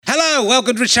Hello,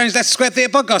 welcome to Rich Herring's Leicester Square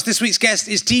Theatre podcast. This week's guest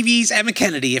is TV's Emma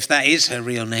Kennedy, if that is her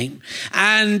real name.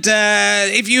 And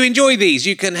if you enjoy these,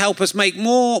 you can help us make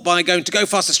more by going to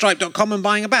gofasterstripe.com and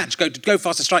buying a badge. Go to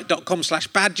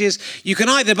gofasterstripe.com/badges. You can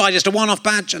either buy just a one-off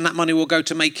badge, and that money will go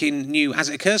to making new As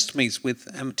It Occurs to Me with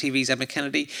TV's Emma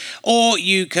Kennedy, or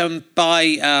you can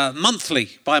buy a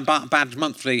badge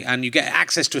monthly, and you get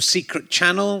access to a secret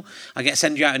channel. I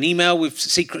send you out an email with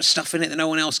secret stuff in it that no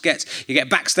one else gets. You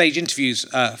get backstage interviews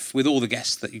with all the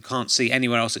guests that you can't see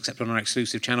anywhere else except on our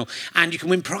exclusive channel, and you can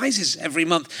win prizes every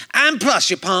month, and plus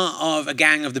you're part of a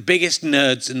gang of the biggest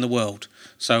nerds in the world.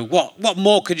 So what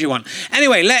more could you want?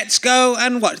 Anyway, let's go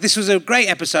and watch. This was a great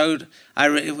episode.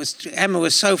 Emma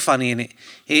was so funny in it.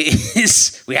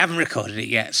 We haven't recorded it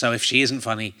yet, so if she isn't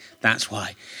funny, that's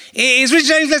why. It is Rich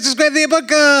Herring's Leicester Square Theatre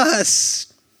podcast.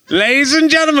 Ladies and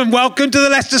gentlemen, welcome to the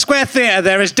Leicester Square Theatre.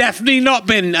 There has definitely not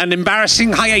been an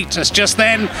embarrassing hiatus just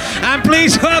then. And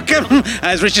please welcome,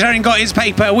 as Richard Herring got his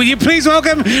paper, will you please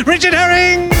welcome Richard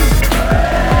Herring?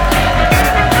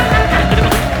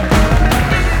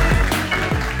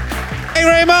 Thank you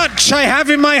very much. I have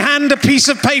in my hand a piece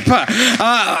of paper.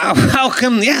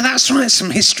 Welcome. Yeah, that's right,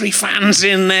 some history fans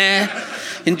in there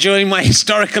enjoying my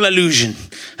historical illusion.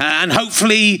 And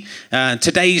hopefully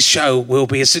today's show will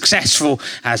be as successful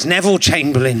as Neville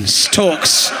Chamberlain's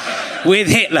talks with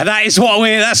Hitler. That's what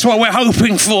we're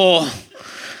hoping for.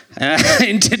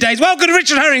 In today's welcome to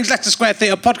Richard Herring's Leicester Square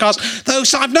Theatre podcast. Though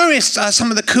so I've noticed some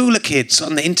of the cooler kids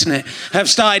on the internet have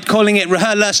started calling it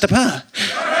Reher Leicester Per.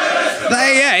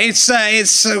 This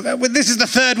is the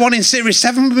third one in Series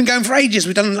 7. We've been going for ages.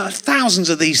 We've done thousands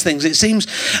of these things, it seems.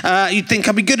 You'd think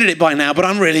I'd be good at it by now, but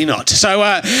I'm really not. So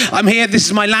I'm here. This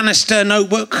is my Lannister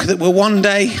notebook that will one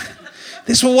day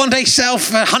sell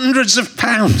for hundreds of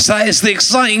pounds. That is the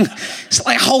exciting. It's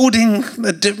like holding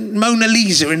the Mona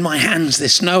Lisa in my hands,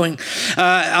 this knowing.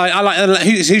 I like.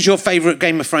 Who's your favourite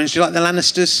Game of Thrones? Do you like the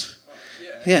Lannisters?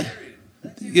 Yeah.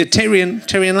 You're Tyrion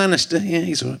Lannister. Yeah,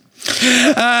 he's all right.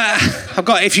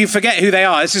 If you forget who they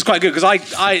are, this is quite good, because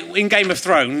I in Game of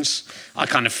Thrones, I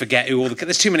kind of forget who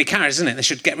there's too many characters, isn't it? They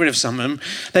should get rid of some of them.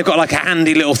 They've got like a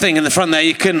handy little thing in the front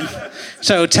there.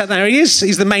 So there he is.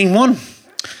 He's the main one.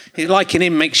 Liking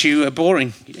him makes you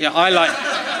boring. Yeah, I like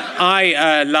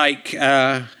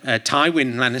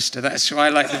Tywin Lannister. That's who I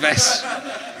like the best.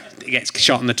 He gets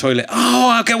shot in the toilet.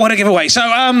 Oh, okay, what a giveaway. So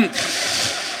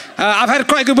I've had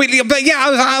quite a good week, but yeah,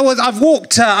 I've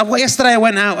walked. Yesterday I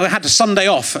went out. I had a Sunday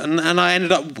off, and I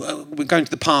ended up going to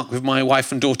the park with my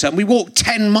wife and daughter, and we walked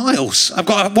 10 miles. I've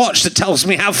got a watch that tells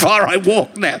me how far I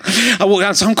walk now. I walked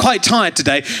down, so I'm quite tired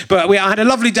today. But I had a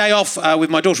lovely day off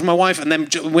with my daughter and my wife, and then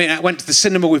we went to the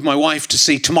cinema with my wife to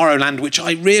see Tomorrowland, which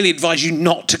I really advise you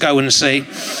not to go and see.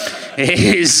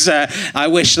 I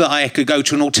wish that I could go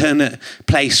to an alternate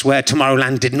place where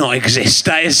Tomorrowland did not exist.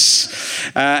 That is,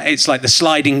 it's like the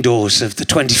sliding doors of the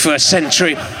 21st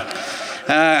century.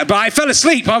 But I fell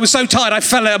asleep. I was so tired. I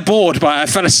fell bored, but I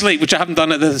fell asleep, which I haven't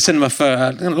done at the cinema for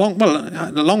a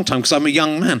long time, because I'm a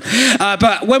young man.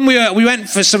 But when we went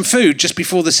for some food just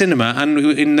before the cinema, and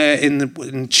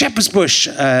in Shepherd's Bush,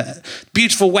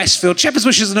 beautiful Westfield. Shepherd's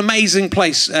Bush is an amazing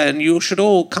place, and you should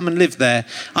all come and live there.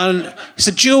 And it's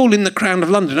a jewel in the crown of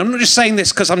London. I'm not just saying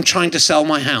this because I'm trying to sell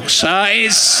my house.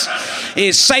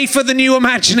 It's safer than you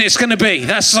imagine it's going to be.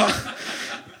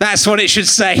 That's what it should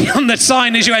say on the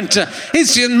sign as you enter.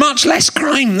 It's much less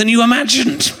crime than you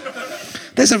imagined.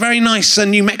 There's a very nice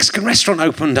New Mexican restaurant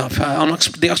opened up on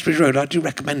the Uxbridge Road. I do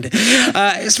recommend it.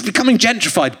 It's becoming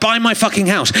gentrified. Buy my fucking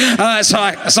house so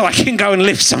I can go and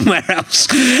live somewhere else.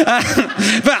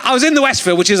 But I was in the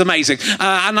Westfield, which is amazing,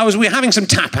 and we were having some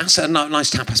tapas,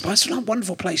 nice tapas. But it's a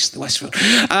wonderful place, the Westfield.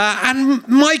 And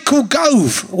Michael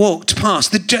Gove walked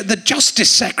past, the Justice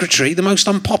Secretary, the most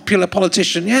unpopular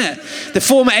politician. Yeah, the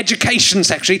former Education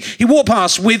Secretary. He walked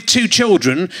past with 2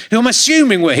 children, who I'm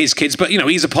assuming were his kids, but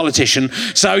he's a politician.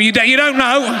 So you don't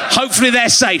know. Hopefully they're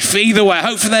safe either way.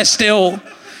 Hopefully they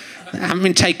haven't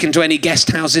been taken to any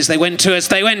guest houses they went to.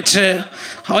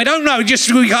 I don't know.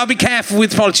 Just we gotta be careful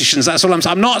with politicians. That's all I'm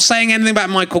saying. I'm not saying anything about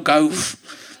Michael Gove.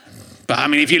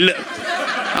 But if you look,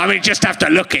 just have to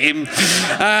look at him.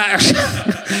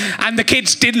 And the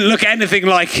kids didn't look anything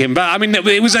like him. But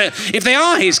it was if they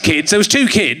are his kids, there was 2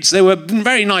 kids. They were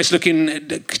very nice looking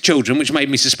children, which made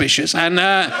me suspicious. And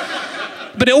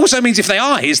But it also means if they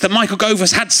are his, that Michael Gove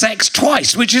has had sex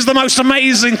twice, which is the most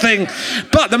amazing thing.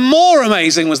 But the more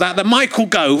amazing was that Michael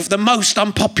Gove,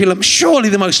 surely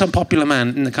the most unpopular man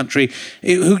in the country,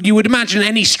 who you would imagine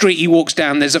any street he walks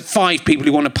down, there's 5 people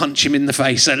who want to punch him in the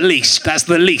face, at least. That's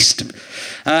the least.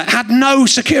 Had no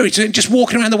security, just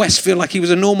walking around the Westfield like he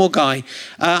was a normal guy.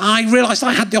 I realised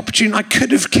I had the opportunity, I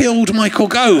could have killed Michael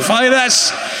Gove. I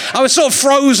was sort of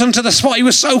frozen to the spot. He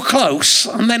was so close,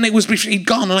 and then he'd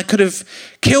gone, and I could have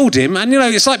killed him. And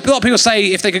it's like a lot of people say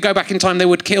if they could go back in time, they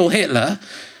would kill Hitler.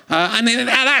 And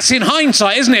that's in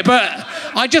hindsight, isn't it? But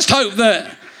I just hope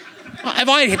that if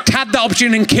I had that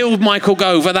opportunity and killed Michael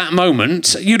Gove at that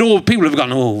moment, people have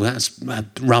gone, oh, that's a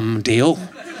rum deal.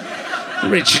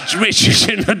 Richard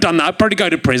shouldn't have done that. I'd probably go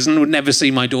to prison, would never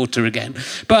see my daughter again.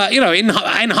 But, in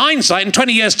hindsight, in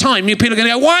 20 years' time, people are going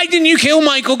to go, why didn't you kill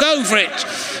Michael Gove, Rich?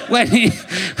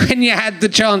 When you had the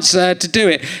chance to do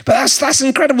it. But that's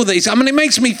incredible. It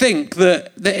makes me think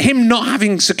that him not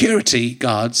having security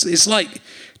guards, it's like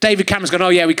David Cameron's going, oh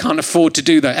yeah, we can't afford to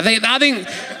do that. I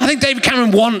think David Cameron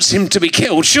wants him to be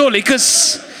killed, surely,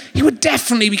 because he would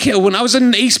definitely be killed. When I was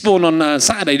in Eastbourne on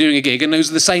Saturday doing a gig, and it was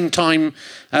the same time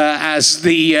as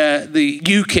the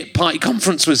UKIP party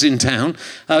conference was in town,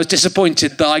 I was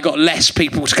disappointed that I got less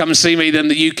people to come and see me than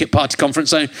the UKIP party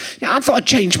conference. So I thought I'd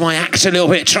change my act a little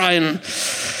bit, try and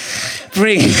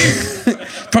bring...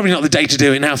 Probably not the day to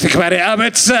do it now, think about it.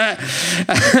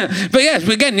 But yeah,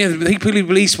 again, the people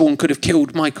who Eastbourne could have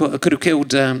killed Michael, could have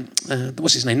killed,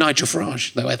 what's his name, Nigel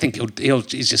Farage, though I think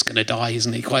he's just going to die,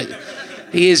 isn't he?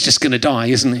 He is just going to die,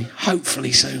 isn't he?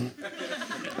 Hopefully soon.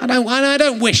 I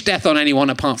don't wish death on anyone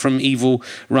apart from evil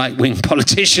right-wing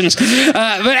politicians.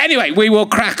 But anyway, we will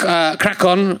crack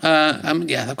on.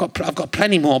 I've got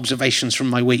plenty more observations from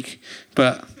my week,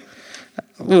 but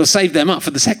we'll save them up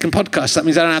for the second podcast. That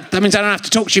means I don't have to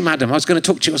talk to you, madam. I was going to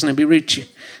talk to you, wasn't I? Be rude to you.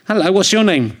 Hello, what's your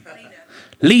name?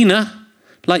 Lena,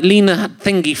 like Lena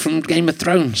Thingy from Game of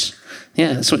Thrones.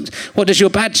 Yeah, that's what does your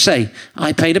badge say?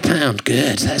 I paid £1.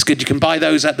 Good, that's good. You can buy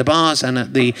those at the bars and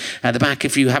at the back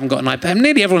if you haven't got an iPad.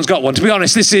 Nearly everyone's got one, to be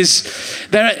honest.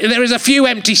 There is a few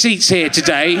empty seats here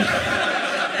today,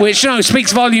 which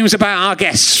speaks volumes about our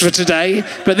guests for today.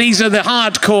 But these are the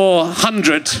hardcore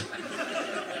 100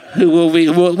 who will be,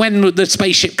 when the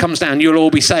spaceship comes down, you'll all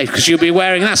be safe because you'll be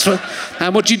wearing.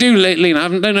 What do you do, Lena? I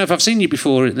don't know if I've seen you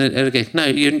before at a gig. No,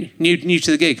 you're new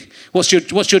to the gig. What's your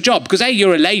job? Because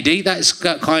you're a lady. That's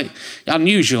quite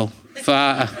unusual.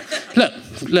 For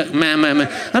look, ma'am,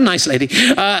 a nice lady.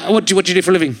 What do you do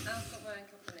for a living?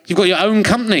 You've got your own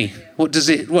company. What does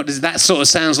that sort of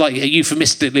sounds like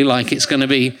euphemistically like it's going to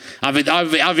be?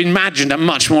 I've imagined a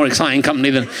much more exciting company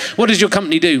than. What does your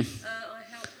company do?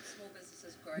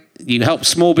 You help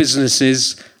small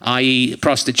businesses, i.e.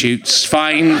 prostitutes,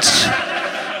 find.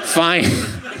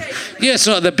 Yeah,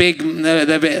 sort of the big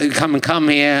come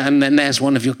here, and then there's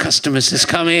one of your customers has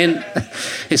come in.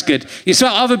 It's good. You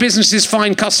sort of other businesses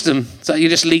find custom, so you're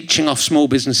just leeching off small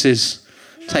businesses,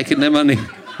 taking their money.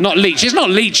 Not leech. It's not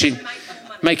leeching.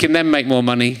 Making them make more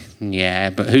money.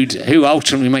 Yeah, but who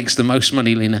ultimately makes the most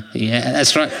money, Lena? Yeah,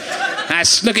 that's right.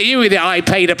 Look at you with your I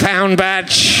paid £1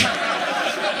 badge.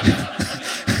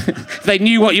 They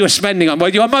knew what you were spending on. Well,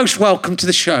 you are most welcome to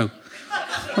the show.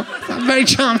 I'm very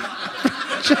charming.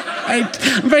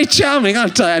 I'm very charming,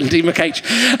 aren't I, Andy McCage?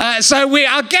 So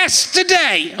our guest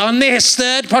today on this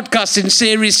third podcast in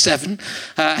Series 7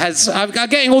 I'm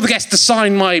getting all the guests to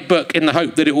sign my book in the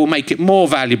hope that it will make it more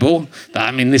valuable.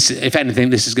 But, if anything,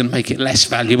 this is going to make it less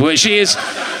valuable. But she is...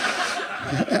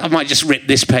 I might just rip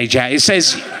this page out. It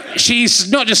says, she's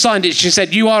not just signed it, she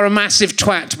said, you are a massive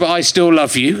twat, but I still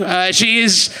love you. She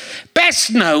is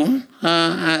best known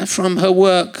from her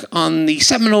work on the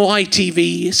seminal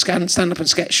ITV stand-up and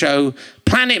sketch show,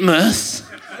 Planet Mirth.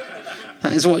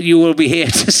 That is what you will be here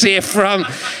to see her from.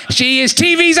 She is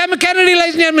TV's Emma Kennedy,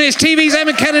 ladies and gentlemen. It's TV's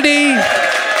Emma Kennedy.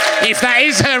 If that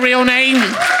is her real name.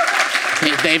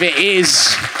 If it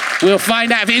is... We'll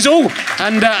find out if it is all.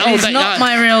 It's not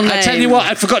my real name. I tell you what,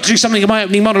 I forgot to do something in my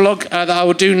opening monologue that I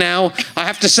will do now. I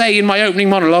have to say in my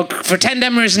opening monologue, pretend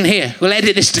Emma isn't here. We'll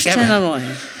edit this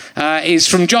together. Is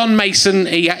from John Mason.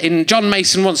 John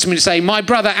Mason wants me to say, my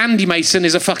brother Andy Mason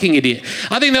is a fucking idiot.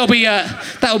 I think that'll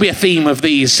be a theme of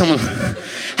these.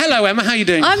 Hello, Emma. How are you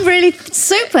doing? I'm really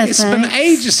super. It's been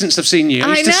ages since I've seen you.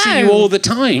 I used to see you all the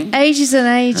time. Ages and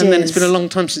ages. And then it's been a long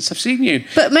time since I've seen you.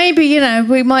 But maybe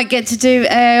we might get to do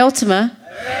Ultima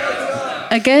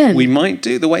again. We might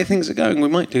do. The way things are going, we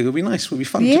might do. It'll be nice. It'll be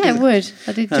fun. Yeah, it would.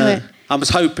 I did do it. I was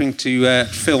hoping to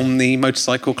film the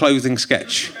motorcycle clothing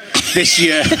sketch this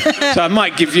year, so I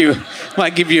might give you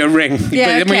a ring.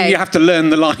 Yeah, but, okay. you have to learn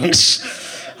the lines.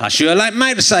 I sure like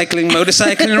motorcycling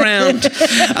around.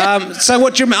 So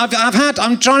what do you?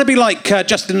 I'm trying to be like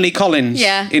Justin Lee Collins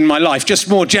in my life, just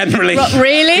more generally.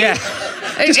 Really? Yeah.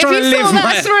 Just Have you thought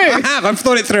that through? I have. I've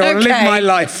thought it through. I want to live my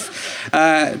life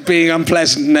being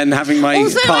unpleasant and then having my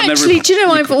partner. Actually, do you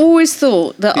know, I've always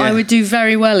thought that I would do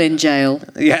very well in jail.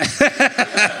 Yeah.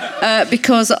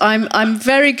 Because I'm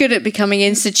very good at becoming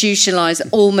institutionalised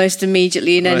almost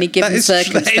immediately in any given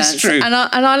circumstance. That is true. And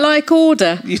I like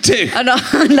order. You do. And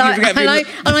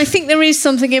I think there is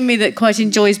something in me that quite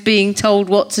enjoys being told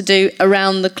what to do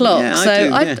around the clock.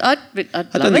 I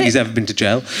don't think he's ever been to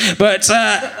jail, but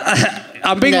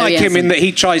I'm being like him in that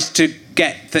he tries to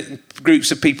get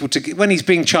groups of people to, when he's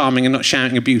being charming and not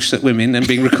shouting abuse at women and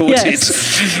being recorded,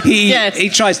 he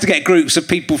tries to get groups of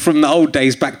people from the old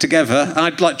days back together.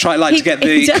 I'd try to get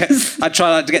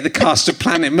the cast of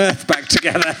Planet Mirth back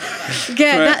together.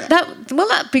 Yeah,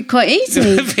 that'd be quite easy.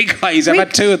 It'd be quite easy. I've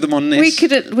had two of them on this.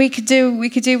 We could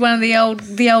do one of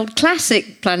the old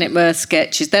classic Planet Mirth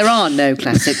sketches. There are no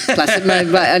classic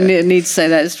Mirth, but I need to say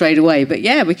that straight away. But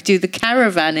yeah, we could do the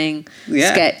caravanning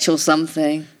sketch or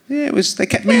something. Yeah, it was. They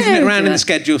kept moving it around in the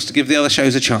schedules to give the other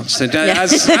shows a chance. So,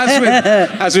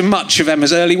 as with much of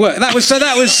Emma's early work, that was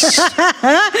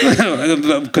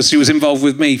because she was involved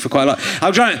with me for quite a lot.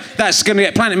 That's going to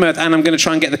get Planet Mirth, and I'm going to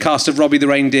try and get the cast of Robbie the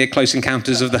Reindeer, Close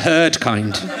Encounters of the Herd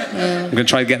kind. I'm going to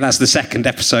try and get that's the second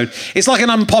episode. It's like an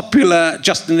unpopular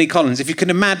Justin Lee Collins, if you can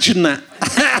imagine that.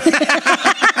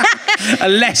 A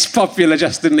less popular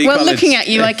Justin Lee Collins. Well, looking at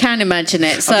you, I can imagine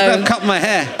it. So I've cut my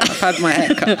hair. I've had my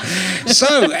hair cut.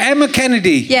 So, Emma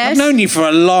Kennedy. Yes. I've known you for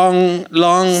a long,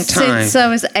 long time. Since I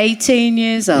was 18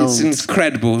 years old. It's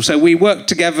incredible. So we worked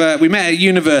together. We met at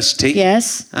university.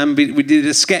 Yes. And we did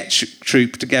a sketch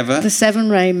troupe together. The Seven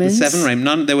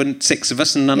Raymonds. There were 6 of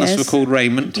us, and none of us were called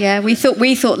Raymond. Yeah, we thought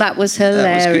that was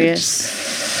hilarious. That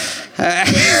was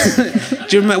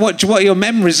do you remember what are your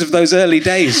memories of those early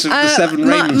days of the Seven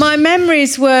Raymonds? My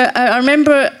memories were. I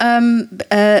remember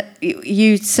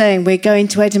you saying we're going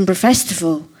to Edinburgh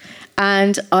Festival,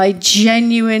 and I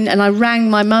rang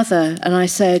my mother and I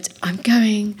said, I'm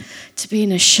going to be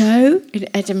in a show in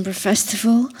Edinburgh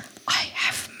Festival. I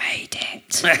have made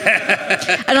it.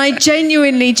 And I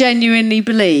genuinely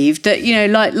believed that, you know,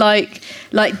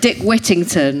 like Dick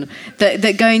Whittington,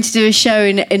 that going to do a show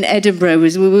in Edinburgh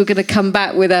we were going to come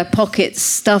back with our pockets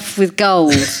stuffed with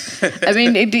gold. I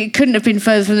mean, it couldn't have been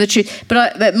further from the truth.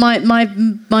 But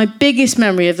my biggest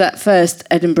memory of that first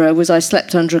Edinburgh was I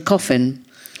slept under a coffin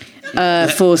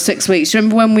for 6 weeks.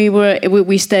 Remember when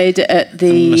we stayed at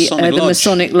the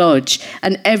Masonic Lodge,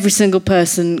 and every single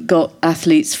person got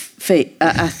athlete's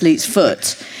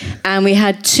foot, and we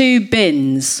had 2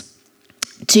 bins.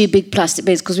 2 big plastic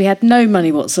bins, because we had no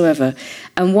money whatsoever,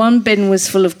 and one bin was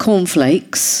full of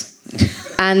cornflakes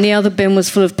and the other bin was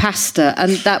full of pasta,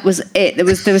 and that was it.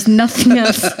 There was nothing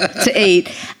else to eat,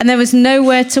 and there was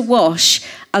nowhere to wash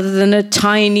other than a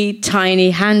tiny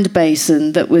hand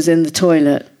basin that was in the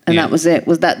toilet, and that was it.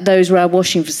 Those were our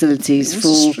washing facilities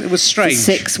it was strange. for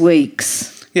 6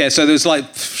 weeks. Yeah, so there was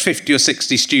like 50 or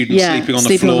 60 students sleeping on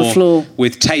the floor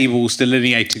with tables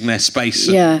delineating their space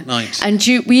at night. And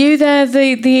were you there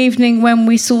the evening when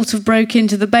we sort of broke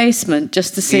into the basement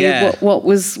just to see what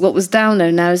was down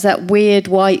there? Now, is that weird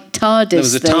white TARDIS There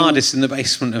was a thing? TARDIS in the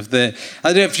basement of the... I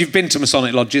don't know if you've been to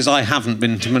Masonic Lodges. I haven't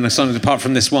been to Masonic apart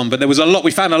from this one, but there was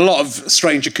we found a lot of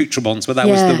strange accoutrements, but that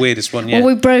was the weirdest one, Well,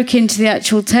 we broke into the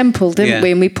actual temple, didn't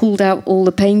we? And we pulled out all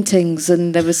the paintings,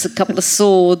 and there was a couple of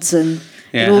swords and...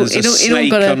 Yeah, there was a snake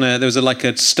there was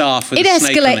a staff with a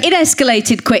snake on it. It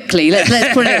escalated quickly.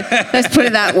 Let's put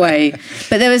it that way.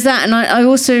 But there was that, and I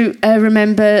also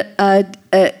remember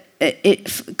it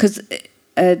because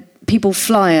people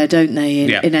flyer, don't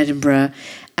they, in Edinburgh,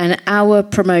 and our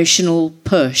promotional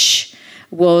push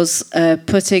was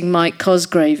putting Mike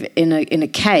Cosgrave in a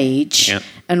cage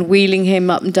and wheeling him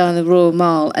up and down the Royal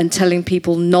Mile and telling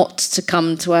people not to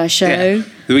come to our show. Yeah.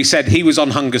 We said he was on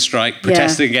hunger strike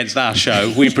protesting against our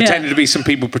show. We pretended to be some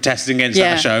people protesting against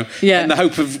our show in the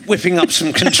hope of whipping up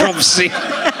some controversy.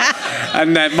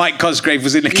 And Mike Cosgrave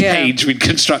was in a cage we'd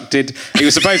constructed. He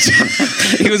was supposed to...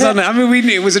 he was on... I mean, we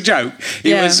knew it was a joke.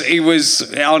 He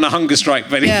was on a hunger strike,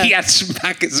 but he had some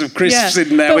packets of crisps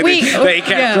in there with him. But he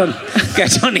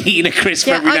kept on eating a crisp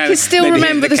every now and then. I can still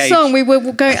remember the song. We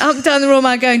were going up and down the Royal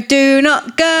Mile going, do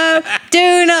not go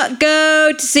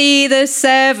to see the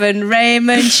Seven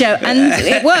Raymond show. And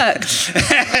it worked.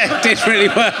 It did really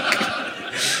work.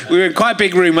 we were in quite a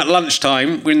big room at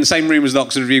lunchtime. We're in the same room as the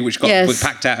Oxford Review, which got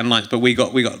packed out at night, but we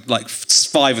got like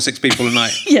 5 or 6 people a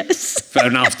night. Yes. For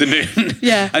an afternoon.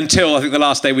 Yeah. Until I think the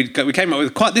last day we came up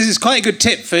with this is quite a good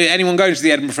tip for anyone going to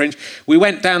the Edinburgh Fringe. We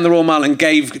went down the Royal Mile and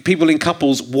gave people in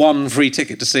couples 1 free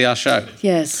ticket to see our show.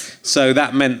 Yes. So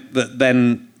that meant that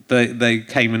then they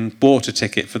came and bought a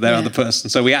ticket for their other person.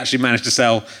 So we actually managed to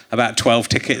sell about 12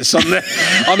 tickets on the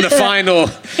final.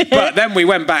 But then we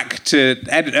went back to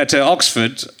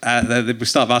Oxford at the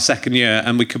start of our second year,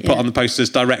 and we could put on the posters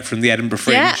direct from the Edinburgh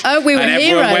Fringe. Yeah, we were and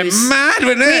heroes. Everyone went mad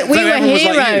with it. We were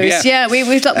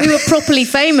heroes. Like we were properly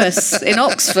famous in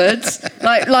Oxford,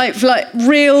 like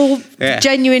real,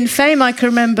 genuine fame. I can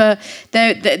remember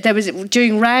there was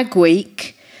during Rag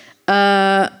Week.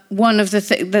 One of the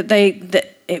things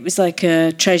that it was like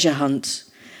a treasure hunt,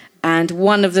 and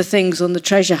one of the things on the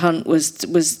treasure hunt was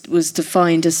to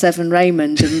find a Seven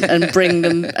Raymond and bring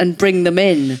them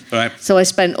in. Right. So I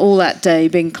spent all that day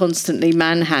being constantly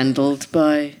manhandled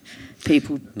by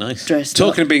people dressed up.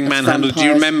 Talking of being manhandled, do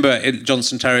you remember at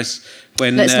Johnson Terrace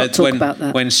when Let's not talk about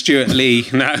that. when Stuart Lee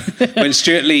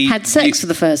had sex for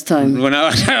the first time? When I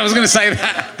was going to say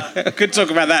that. I could talk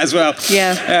about that as well.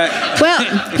 Yeah.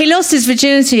 Well, he lost his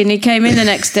virginity and he came in the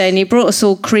next day and he brought us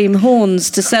all cream horns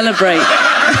to celebrate.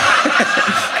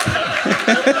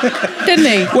 Didn't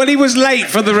he? Well, he was late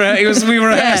for the we were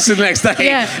rehearsing the next day,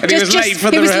 and he was late for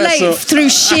the rehearsal. He was late through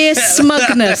sheer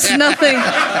smugness, nothing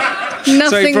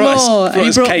So he more. And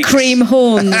he brought cakes. cream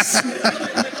horns.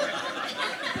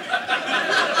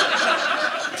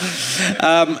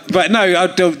 But no,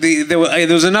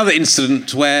 there was another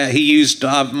incident where he used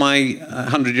my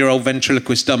 100-year-old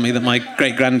ventriloquist dummy that my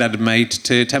great-granddad had made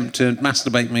to attempt to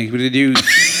masturbate me. Did you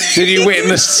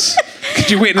witness? Could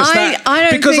you witness that? I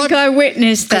don't think I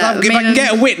witnessed that. If I can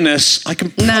get a witness, I can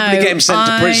probably get him sent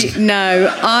to prison.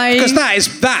 Because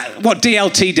what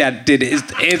DLT Dad did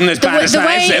isn't as bad as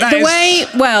that, is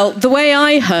it? The way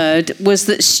I heard was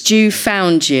that Stu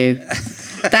found you.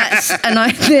 And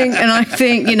I think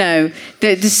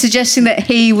the suggesting that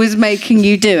he was making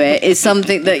you do it is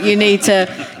something that you need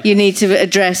to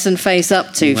address and face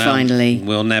up to. Finally,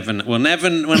 we'll never know.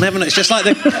 It's just like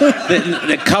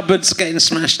the cupboards getting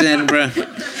smashed in Edinburgh.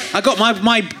 I got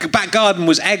my back garden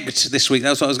was egged this week.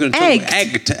 That's what I was going to talk about.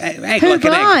 Egg who like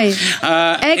an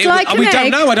egg. We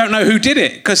don't know. I don't know who did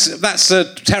it because that's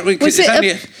a terrible. Was it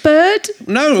a bird?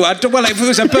 No. If it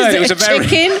was a bird,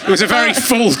 it was a very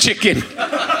full chicken.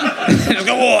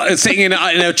 Sitting in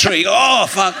a tree. Oh,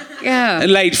 fuck. Yeah. It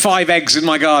laid 5 eggs in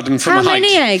my garden from a height. How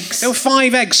many eggs? There were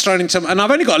 5 eggs thrown into... And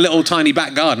I've only got a little tiny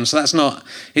back garden, so that's not...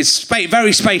 It's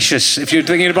very spacious if you're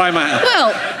thinking of buying my...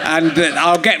 Well... And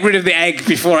I'll get rid of the egg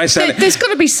before I sell it. There's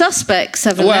got to be suspects,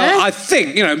 haven't there? Well, I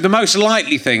think, the most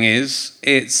likely thing is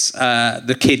it's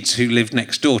the kids who lived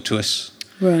next door to us.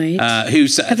 Right. Have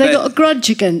they got a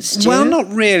grudge against you? Well, not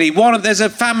really. There's a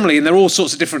family, and they're all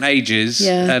sorts of different ages.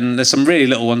 Yeah. And there's some really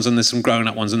little ones, and there's some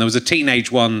grown-up ones. And there was a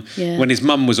teenage one when his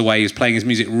mum was away. He was playing his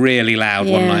music really loud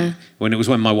one night.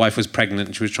 When my wife was pregnant,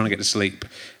 and she was trying to get to sleep.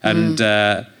 And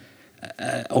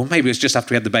or maybe it was just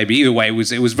after we had the baby. Either way, it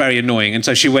was very annoying. And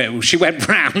so she went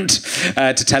round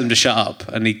to tell him to shut up,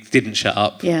 and he didn't shut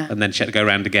up. Yeah. And then she had to go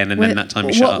round again, and then that time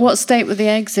he shut up. What state were the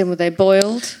eggs in? Were they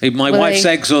boiled? My wife's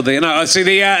eggs, or they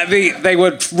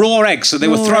were raw eggs, so they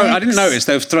were thrown. I didn't notice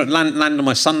they were thrown land on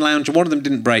my sun lounge, and one of them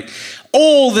didn't break.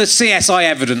 All the CSI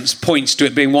evidence points to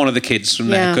it being one of the kids from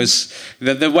there, because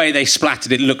the way they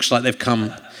splattered it looks like they've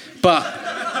come,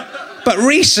 But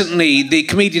recently, the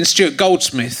comedian Stuart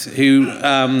Goldsmith, who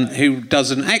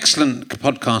does an excellent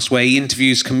podcast where he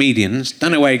interviews comedians,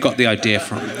 don't know where he got the idea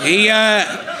from.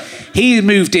 He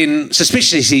moved in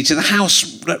suspiciously to the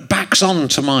house that backs on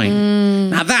to mine.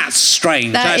 Now that's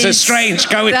strange. That's a strange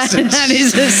coincidence. That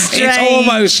is a strange It's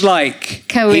almost like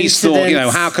coincidence. He's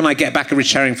thought, how can I get back a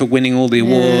rich herring for winning all the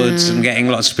awards and getting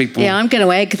lots of people. Yeah, I'm going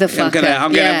to egg the fucker.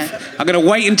 I'm going to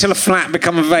wait until a flat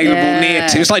become available near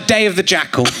to. It's like Day of the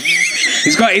Jackal.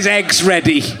 He's got his eggs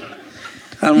ready.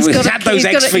 And he's had those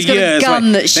eggs for years.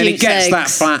 Then he gets that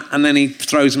flat and then he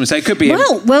throws them and say, it could be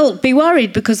Well, be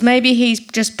worried because maybe he's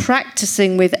just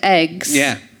practicing with eggs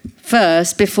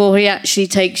first before he actually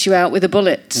takes you out with a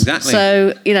bullet. Exactly.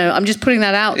 So, I'm just putting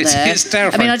that out there. It's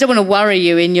terrifying. I mean, I don't want to worry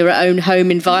you in your own home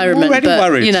environment. I'm already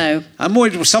worried. I'm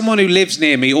worried with someone who lives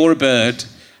near me or a bird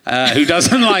who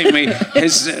doesn't like me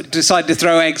has decided to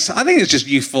throw eggs. I think it's just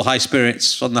youthful high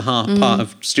spirits on the part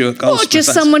of Stuart Goldsmith. Or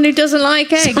just someone who doesn't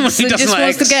like eggs and just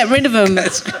wants to get rid of them.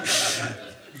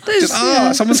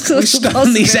 Someone's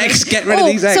stolen these eggs. Get rid of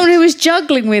these eggs. Someone who was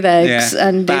juggling with eggs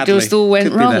and badly. it just all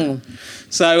went wrong.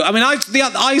 So, I mean,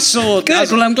 I saw...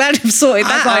 Good, well, I'm glad you've sorted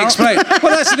that out. As I explained.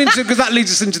 Well, that's an interesting... Because that leads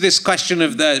us into this question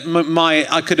of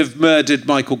I could have murdered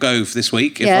Michael Gove this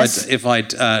week if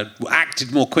I'd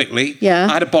acted more quickly. Yeah.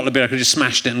 I had a bottle of beer, I could have just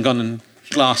smashed it and gone and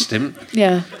glassed him.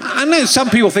 Yeah. I know some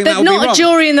people think that would be wrong. Not a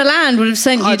jury in the land would have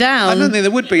sent you down. I don't think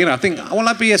there would be. I think,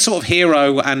 I'd be a sort of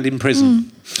hero and in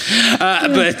prison. But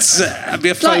I'd be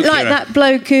a folk hero. Like that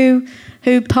bloke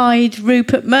who pied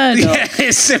Rupert Murdoch. Yeah,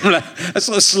 it's similar. A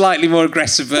sort of slightly more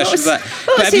aggressive version of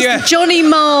that. Johnny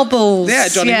Marbles. Yeah,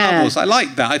 Johnny Marbles. I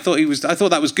liked that. I thought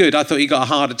that was good. I thought he got a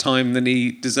harder time than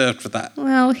he deserved for that.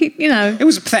 Well, it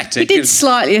was pathetic. He did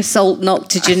slightly assault an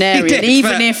octogenarian,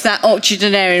 if that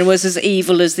octogenarian was as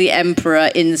evil as the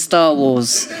Emperor in Star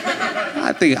Wars.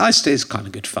 I think it's kind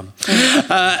of good fun.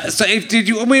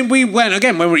 We went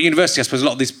again when we were at university. I suppose a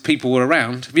lot of these people were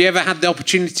around. Have you ever had the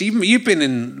opportunity? You've been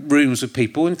in rooms with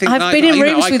people and think I've been in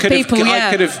rooms with people.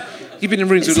 You've been in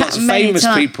rooms with lots of famous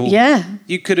people. Yeah.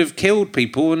 You could have killed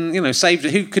people and saved.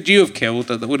 Who could you have killed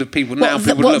that would have people now?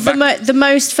 People would look back. The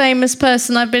most famous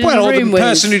person I've been in a room with. Well, the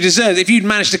person who deserves. If you'd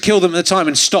managed to kill them at the time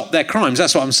and stop their crimes,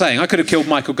 that's what I'm saying. I could have killed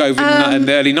Michael Gove in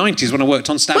the early 90s when I worked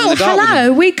on Stab in the Dark. Well,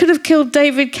 hello. We could have killed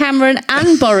David Cameron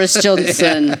and Boris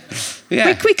Johnson.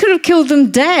 Yeah. We could have killed them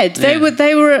dead. They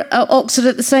were at Oxford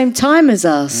at the same time as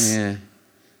us. Yeah.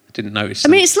 Didn't notice. I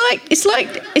mean, it's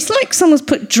like someone's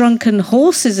put drunken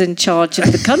horses in charge of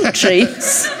the country.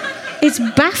 It's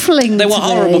baffling. They were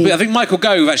horrible. I think Michael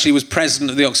Gove actually was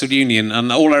president of the Oxford Union, and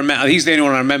he's the only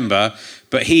one I remember.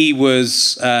 But he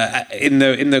was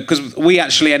because we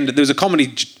actually there was a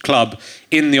comedy club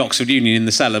in the Oxford Union in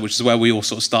the cellar, which is where we all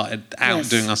sort of started out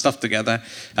doing our stuff together.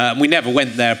 We never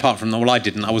went there apart from I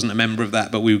didn't. I wasn't a member of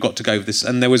that, but we got to go with this.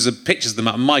 And there was pictures of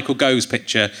them. Michael Gove's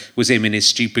picture was him in his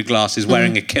stupid glasses,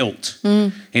 wearing a kilt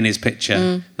in his picture,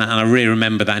 and I really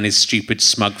remember that in his stupid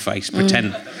smug face,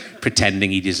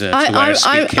 pretending he deserved to wear a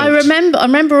stupid kilt. I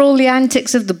remember all the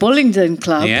antics of the Bullingdon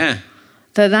Club. Yeah.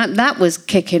 That was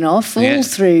kicking off all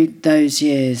through those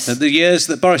years. The years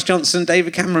that Boris Johnson and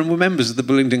David Cameron were members of the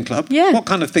Bullingdon Club. Yeah. What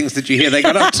kind of things did you hear they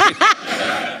got up to?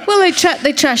 Well, they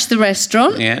trashed the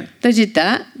restaurant. Yeah. They did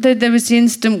that. There was the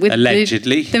incident with...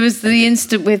 Allegedly. There was the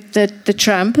incident with the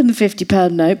tramp and the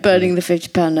 £50 note, burning the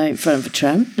 £50 note in front of a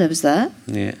tramp. There was that.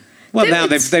 Yeah. Well, now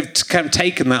they've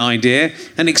taken that idea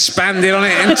and expanded on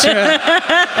it into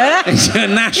a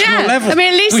national level. I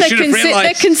mean, at least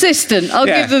they're consistent. I'll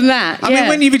give them that. I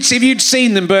mean, if you'd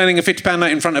seen them burning a £50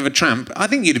 note in front of a tramp, I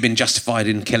think you'd have been justified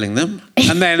in killing them.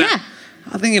 And then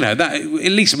I think that at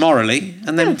least morally,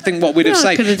 and then think what we'd have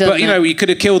said. But you could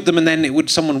have killed them, and then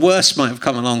someone worse might have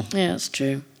come along. Yeah, that's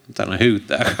true. I don't know who,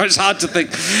 though. It's hard to think.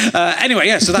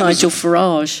 Anyway, so that Nigel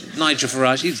Farage. Nigel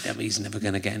Farage. He's never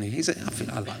going to get any. He's a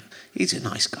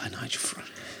nice guy, Nigel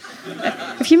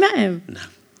Farage. Have you met him? No.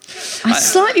 I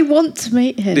slightly want to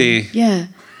meet him. Do you? Yeah.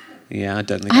 Yeah, I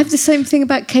don't think. I have the same thing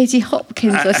about Katie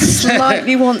Hopkins. I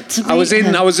slightly want to meet her.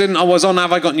 I was on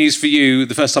Have I Got News for You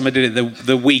the first time I did it,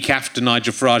 the week after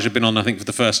Nigel Farage had been on, I think, for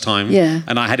the first time. Yeah.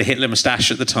 And I had a Hitler moustache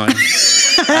at the time.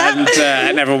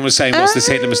 and everyone was saying, what's this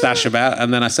Hitler moustache about?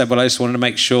 And then I said, well, I just wanted to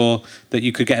make sure that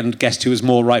you could get a guest who was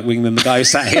more right-wing than the guy who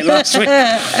sat here last week.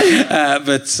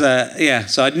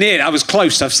 So I was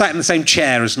close. I've sat in the same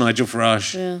chair as Nigel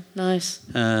Farage. Yeah, nice.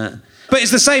 But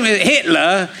it's the same.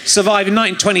 Hitler survived in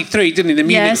 1923, didn't he? The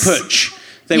Munich Putsch.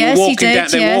 They were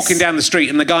walking down the street,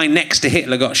 and the guy next to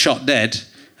Hitler got shot dead.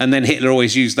 And then Hitler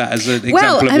always used that as an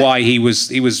example of why he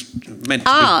was meant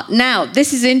to be. Now,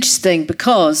 this is interesting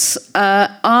because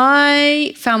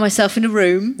I found myself in a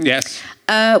room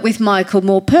with Michael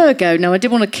Morpurgo. Now, I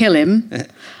didn't want to kill him,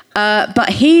 but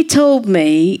he told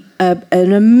me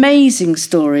an amazing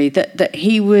story that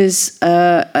he was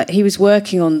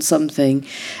working on something.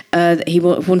 That he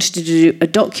wanted to do a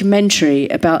documentary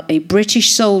about a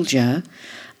British soldier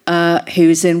who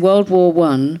was in World War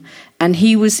I. And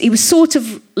he was sort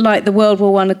of like the World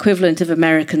War I equivalent of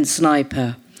American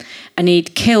Sniper. And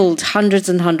he'd killed hundreds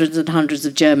and hundreds and hundreds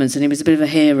of Germans, and he was a bit of a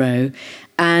hero.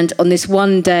 And on this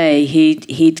one day,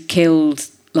 he'd killed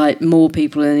like more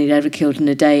people than he'd ever killed in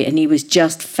a day, and he was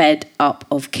just fed up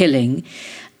of killing.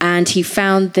 And he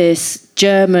found this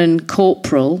German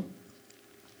corporal,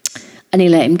 and he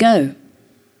let him go.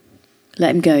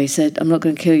 Let him go. He said, I'm not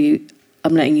going to kill you.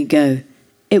 I'm letting you go.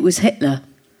 It was Hitler.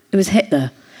 It was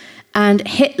Hitler. And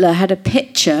Hitler had a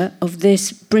picture of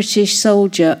this British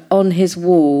soldier on his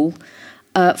wall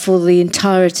for the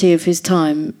entirety of his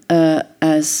time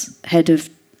as head of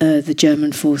the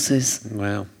German forces.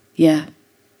 Wow. Yeah.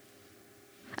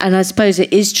 and I suppose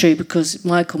it is true because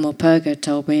Michael Morpurgo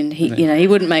told me, and he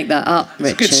wouldn't make that up. Richard.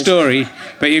 It's a good story,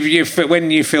 but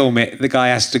when you film it, the guy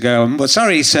has to go, well,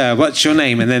 sorry, sir, what's your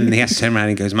name? And then he has to turn around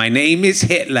and he goes, my name is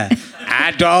Hitler.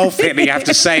 Adolf Hitler. You have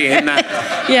to say it in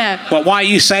that. Yeah. Well, why are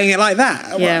you saying it like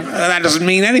that? Yeah. Well, that doesn't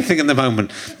mean anything at the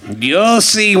moment. You'll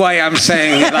see why I'm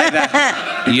saying it like that.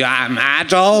 I'm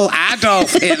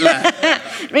Adolf Hitler.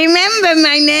 Remember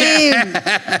my name.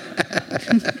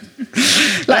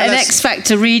 Like an X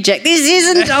Factor reject. This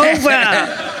isn't over.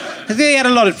 He had a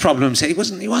lot of problems. He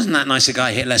wasn't that nice a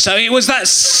guy, Hitler. So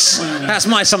that's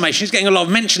my summation. He's getting a lot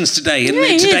of mentions today in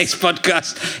today's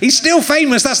podcast. He's still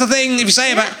famous. That's the thing. If you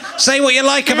say what you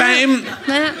like about him,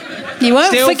 you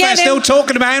won't forget him. Still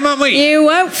talking about him, aren't we? You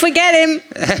won't forget him.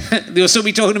 You'll still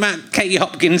be talking about Katie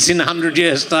Hopkins in 100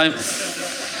 years' time.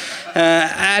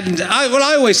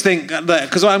 I always think that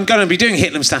because I'm going to be doing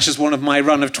Hitler Moustache as one of my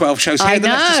run of 12 shows here at the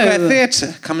Leicester Square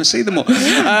Theatre. Come and see them all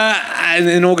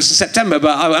in August and September.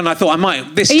 But I thought I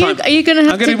might this time. Are you going to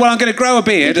have I'm going to grow a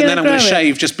beard and then I'm going to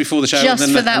shave just before the show.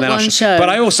 Just for that one show. But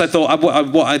I also thought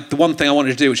the one thing I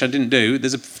wanted to do, which I didn't do.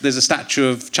 There's a statue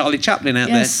of Charlie Chaplin out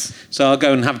there, so I'll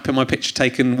go and have my picture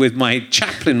taken with my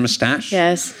Chaplin moustache.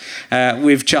 Yes.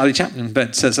 With Charlie Chaplin.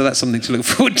 But so that's something to look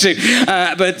forward to.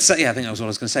 I think that was what I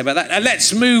was going to say about that.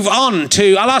 Let's move on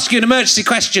to. I'll ask you an emergency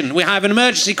question. We have an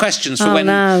emergency questions for when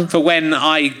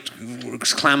I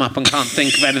clam up and can't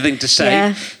think of anything to say.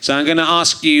 Yeah. So I'm going to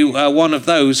ask you one of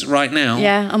those right now.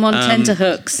 Yeah, I'm on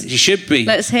tenterhooks. You should be.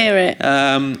 Let's hear it.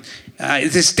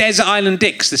 This Desert Island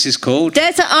Dicks, this is called.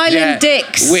 Desert Island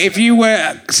Dicks. If you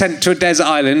were sent to a desert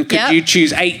island, could you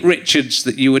choose 8 Richards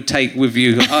that you would take with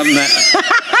you on that?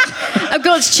 I've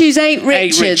got to choose 8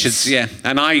 Richards. 8 Richards, yeah.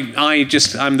 And I'm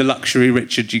the luxury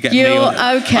Richard. You get You're me.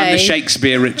 Okay. I'm the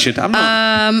Shakespeare Richard. I'm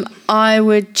not. I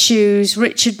would choose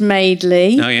Richard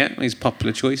Madeley. Oh yeah, he's a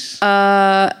popular choice.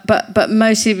 But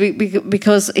mostly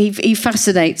because he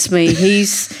fascinates me.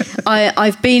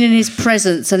 I've been in his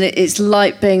presence, and it's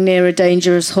like being near a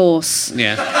dangerous horse.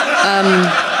 Yeah.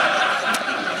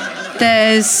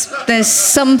 There's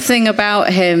something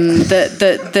about him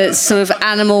that's sort of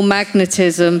animal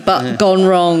magnetism, but gone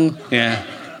wrong. Yeah.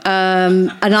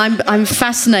 And I'm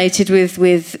fascinated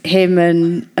with him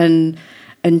and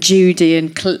Judy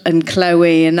and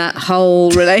Chloe and that whole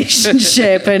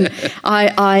relationship, and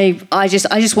I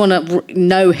just want to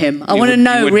know him. I want to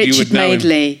know Richard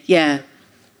Madeley. Yeah.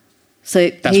 So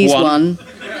that's he's one.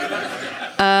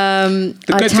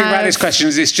 The good thing about this question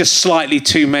is it's just slightly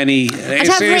too many.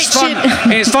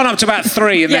 It's fun up to about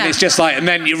 3, and then it's just like, and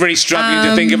then you're really struggling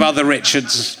to think of other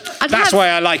Richards. That's why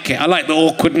I like it. I like the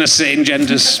awkwardness it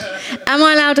engenders. Am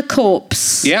I allowed a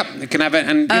corpse? Yep, you can have it.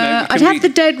 And I'd have the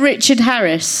dead Richard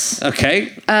Harris.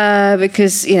 Okay.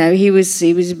 Because he was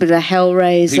a bit of a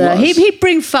hellraiser. He'd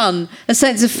bring fun, a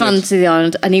sense of fun to the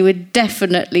island, and he would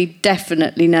definitely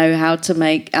know how to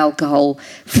make alcohol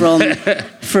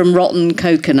from rotten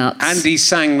coconuts. And he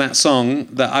sang that song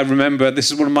that I remember.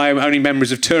 This is one of my only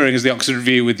memories of touring as the Oxford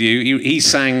Review with you. He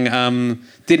sang.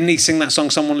 Didn't he sing that song?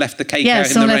 Someone left the cake out in the rain.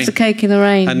 Yeah, someone left the cake in the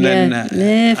rain. And then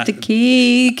left the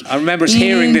cake. I remember us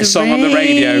hearing this song on the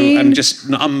radio and just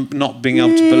not being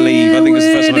able to believe. I think it was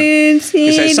the first time. He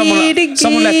said,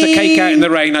 "Someone left the cake out in the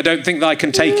rain. I don't think that I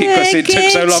can take it because it took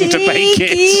so long to bake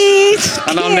it,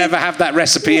 and I'll never have that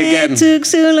recipe again." It took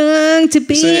so long to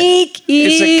bake it.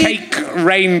 It's a cake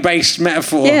rain-based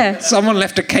metaphor. Yeah. Someone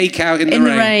left a cake out in the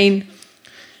rain.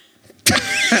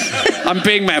 I'm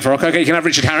being metaphorical. Okay, you can have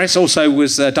Richard Harris. Also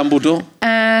was Dumbledore.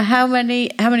 How many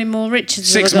more Richards?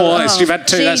 6 more. You've had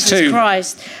 2. Jesus That's 2.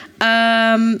 Christ.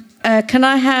 Can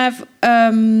I have?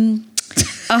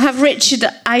 I'll have Richard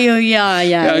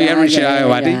Ayoade. Oh yeah, Richard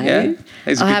Ayoade.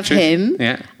 Yeah, I'll have him.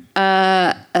 Yeah.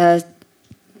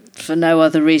 For no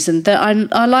other reason that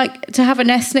I like to have an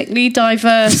ethnically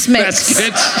diverse mix. That's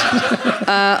good.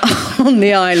 On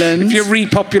the island. If you're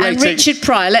repopulating. And Richard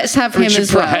Pryor, let's have him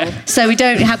as well. So we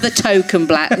don't have the token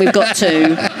black. We've got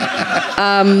 2.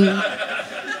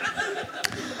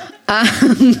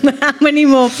 How many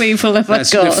more people have I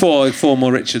got? 4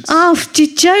 more Richards. Oh,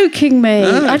 you're joking me.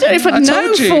 I don't know if I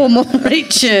know 4 more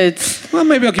Richards. Well,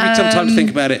 maybe I'll give you some time to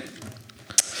think about it.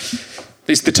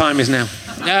 The time is now.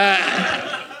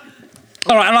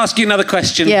 All right, I'll ask you another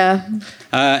question. Yeah.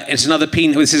 It's another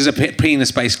penis. This is a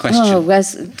penis-based question. Oh,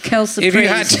 where's Kelsey? If you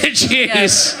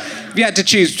had to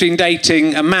choose between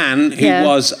dating a man who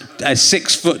was a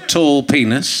 6-foot-tall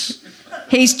penis.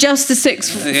 He's just a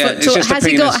 6-foot tall. Has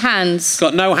he got hands? He's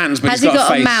got no hands, but he's got a face.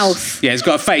 Has he got a mouth? Yeah, he's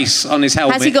got a face on his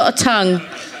helmet. Has he got a tongue?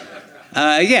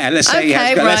 Let's say he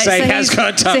has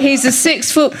got a tongue. So he's a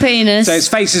 6-foot penis. So his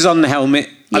face is on the helmet.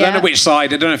 I don't know which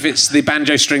side. I don't know if it's the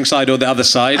banjo string side or the other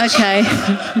side. Okay.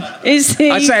 Is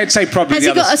he? I'd say probably has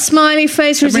the other. Has he got a smiley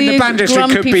face or is he the banjo string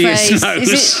could be face? his nose.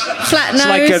 Is it flat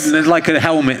nose? It's like a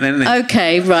helmet, then, isn't it?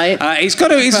 Okay, right. He's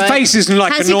got his face isn't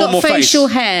like a normal face. Has he got facial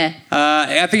hair?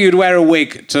 I think he'd wear a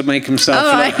wig to make himself.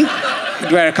 All right.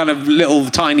 He'd wear a kind of little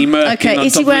tiny merkin. Okay. On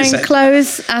Is top he wearing of his head.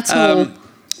 clothes at all?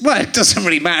 Well, it doesn't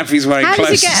really matter if he's wearing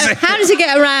clothes. How does he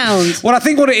get around? Well, I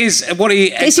think what it is,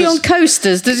 is he on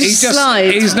coasters? Does he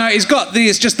slide? He's got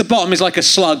it's just the bottom is like a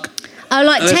slug. Oh,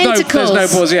 like tentacles.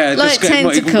 There's no balls, yeah. Like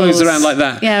tentacles. It moves around like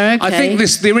that. Yeah, okay. I think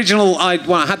the original, I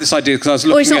had this idea because I was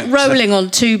looking he's not rolling on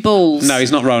two balls. No,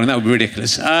 he's not rolling. That would be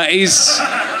ridiculous.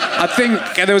 I think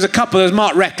there was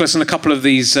Mark Reckless and a couple of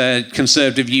these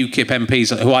conservative UKIP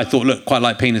MPs who I thought looked quite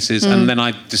like penises, and then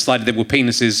I decided they were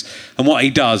penises. And what he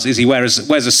does is he wears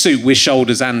a suit with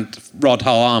shoulders and rod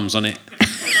hole arms on it.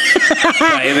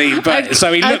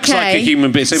 So he looks like a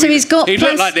human being. So he's got. He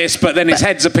looked like this, but then his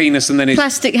head's a penis, and then his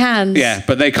plastic hands. Yeah,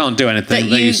 but they can't do anything.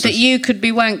 That you could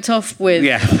be wanked off with.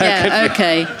 Yeah. Yeah.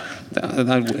 Okay.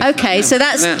 Okay, so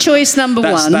that's choice number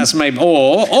one. That's maybe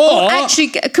or actually,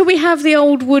 could we have the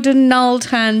old wooden gnarled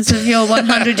hands of your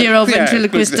 100-year-old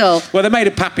ventriloquist doll? Well, they're made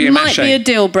of papier-mâché. Might be a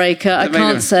deal breaker. I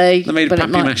can't say. They're made of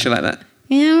papier-mâché like that.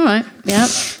 Yeah, all right. Yeah.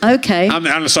 Okay.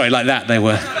 I'm sorry, like that they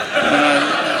were.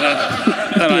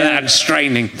 And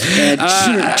straining.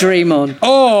 Yeah, dream on.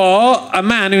 Or a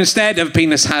man who instead of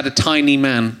penis had a tiny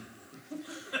man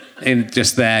in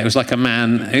just there. It was like a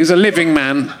man. He was a living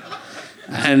man.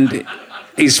 And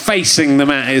he's facing the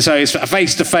man, so he's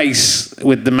face to face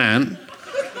with the man.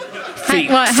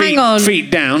 Hang on. Feet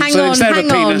down. Hang so on, instead hang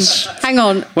of a penis, on, hang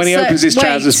on. When he opens his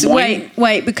trousers,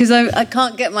 wait, because I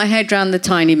can't get my head around the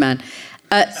tiny man.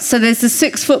 So there's a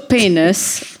 6-foot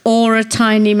penis or a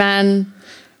tiny man.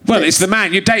 Well, it's the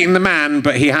man. You're dating the man,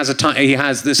 but he has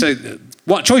So,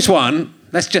 what choice one?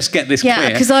 Let's just get this clear. Yeah,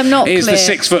 because I'm not is clear. The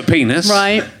 6-foot penis,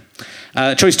 right?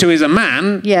 Choice 2 is a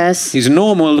man. Yes. He's a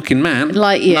normal-looking man.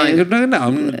 Like you.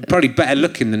 No, probably better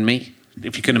looking than me,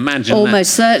 if you can imagine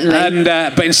Almost that. certainly. And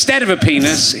but instead of a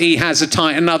penis, he has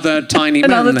another tiny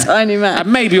man. Another tiny man. And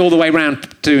maybe all the way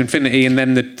round to infinity, and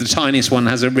then the tiniest one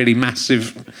has a really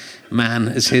massive man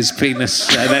as his penis.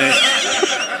 So then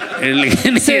so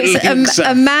it's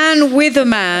a man with a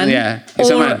man,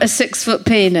 it's or a man. A 6-foot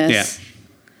penis. Yeah.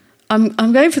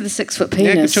 I'm going for the 6-foot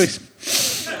penis. Yeah, good choice.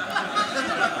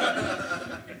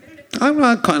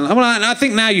 I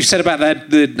think now you said about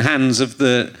the hands of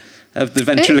the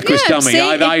ventriloquist dummy.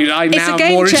 I'm now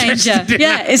more interested.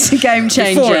 Yeah, it's a game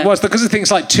changer. Before it was because of things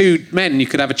like two men you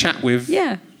could have a chat with.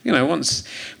 Yeah. You know, once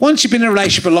you've been in a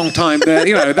relationship a long time,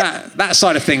 that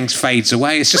side of things fades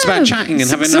away. It's just about chatting and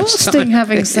having a nice time. It's exhausting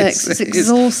having sex. It's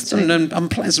exhausting. And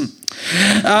unpleasant.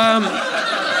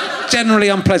 Generally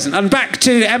unpleasant. And back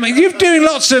to Emma.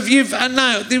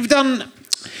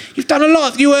 You've done a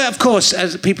lot. You were, of course,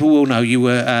 as people will know, you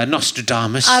were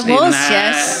Nostradamus. I was,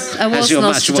 yes. I was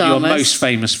Nostradamus. That's what you're most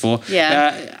famous for.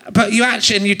 Yeah. But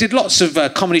you did lots of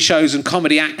comedy shows and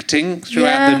comedy acting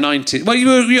throughout the 90s. Well,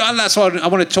 that's what I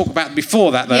want to talk about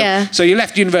before that, though. Yeah. So you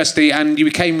left university and you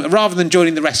became, rather than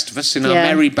joining the rest of us in our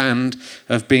merry band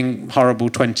of being horrible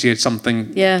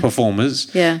 20-something performers,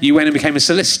 you went and became a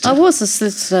solicitor. I was a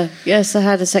solicitor. Yes, I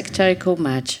had a secretary called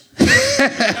Madge.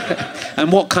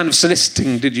 And what kind of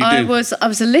soliciting did you do? I was a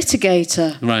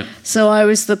litigator. Right. So I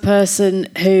was the person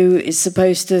who is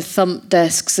supposed to thump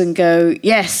desks and go,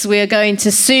 yes, we are going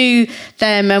to sue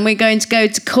them and we're going to go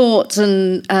to court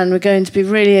and we're going to be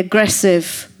really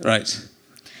aggressive. Right.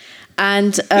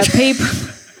 And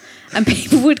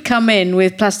people would come in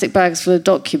with plastic bags full of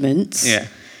documents. Yeah.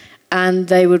 And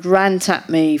they would rant at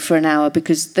me for an hour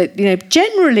because,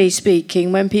 generally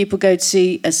speaking, when people go to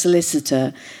see a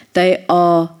solicitor, they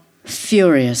are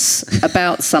furious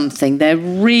about something. They're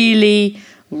really,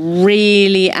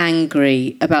 really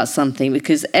angry about something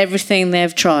because everything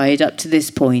they've tried up to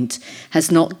this point has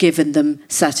not given them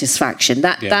satisfaction.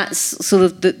 That's sort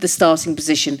of the starting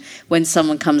position when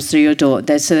someone comes through your door.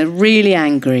 So they're really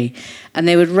angry, and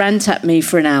they would rant at me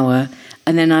for an hour.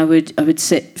 And then I would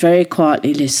sit very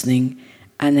quietly listening,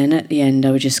 and then at the end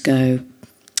I would just go,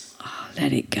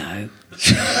 let it go.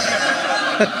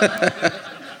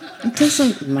 It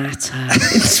doesn't matter.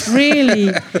 It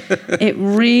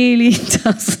really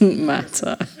doesn't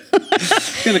matter.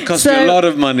 It's going to cost you a lot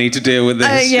of money to deal with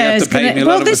this. You have to pay me a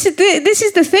lot of money. This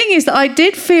is the thing, is that I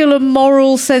did feel a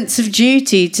moral sense of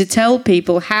duty to tell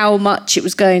people how much it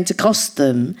was going to cost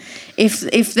them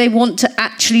if they want to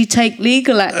actually take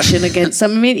legal action against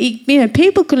them. I mean,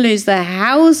 people can lose their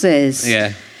houses.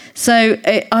 Yeah. So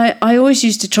I always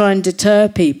used to try and deter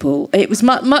people. It was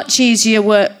much easier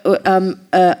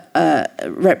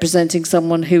representing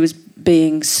someone who was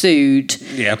being sued,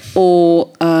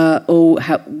 or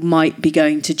might be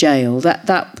going to jail.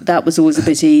 That was always a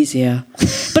bit easier.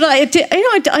 But I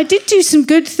did do some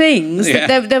good things.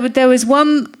 Yeah. There was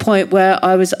one point where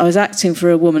I was acting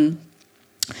for a woman,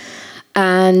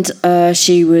 and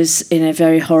she was in a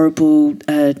very horrible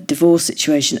divorce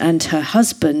situation, and her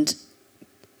husband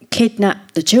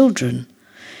kidnapped the children.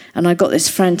 And I got this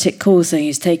frantic call saying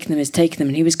he's taken them,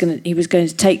 and he was going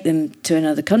to take them to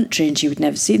another country, and she would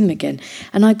never see them again.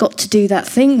 And I got to do that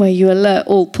thing where you alert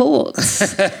all ports,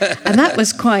 and that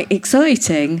was quite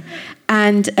exciting.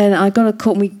 And I got a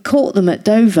call. We caught them at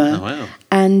Dover. Oh, wow.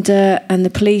 And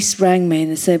the police rang me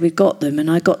and they said, we've got them. And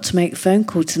I got to make a phone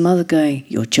call to the mother going,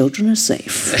 your children are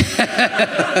safe.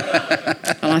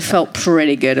 And I felt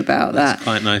pretty good about that. That's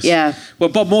quite nice. Yeah. Well,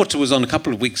 Bob Morter was on a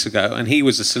couple of weeks ago, and he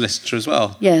was a solicitor as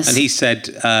well. Yes. And he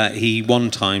said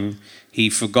one time he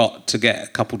forgot to get a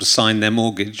couple to sign their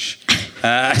mortgage.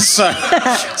 So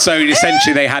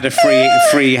essentially they had a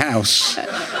free house.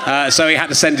 So he had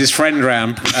to send his friend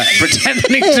round,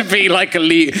 pretending to be like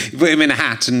put him in a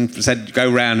hat and said,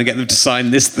 go round and get them to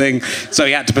sign this thing. So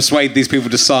he had to persuade these people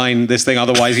to sign this thing,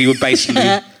 otherwise he would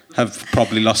basically have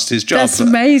probably lost his job. That's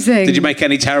amazing. Did you make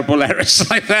any terrible errors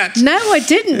like that? No, I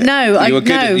didn't. No, you were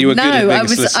good at being a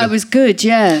solicitor. I was good.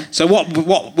 Yeah. So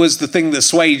what was the thing that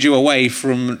swayed you away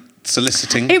from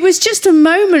soliciting? It was just a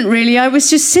moment, really. I was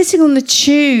just sitting on the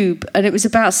tube, and it was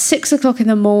about 6 o'clock in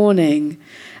the morning,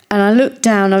 and I looked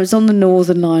down. I was on the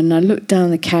Northern Line, and I looked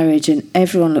down the carriage, and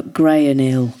everyone looked grey and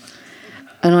ill.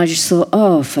 And I just thought,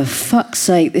 oh, for fuck's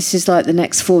sake, this is like the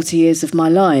next 40 years of my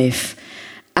life.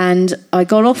 And I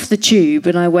got off the tube,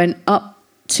 and I went up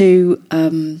to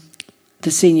the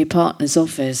senior partner's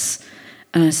office,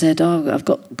 and I said, oh, I've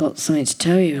got something to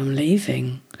tell you. I'm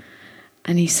leaving.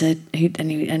 And he said,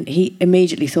 he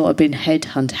immediately thought I'd been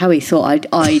headhunted. How he thought I'd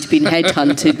been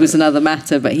headhunted was another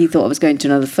matter, but he thought I was going to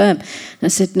another firm. And I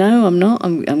said, no, I'm not.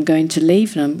 I'm going to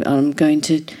leave, and I'm going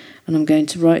to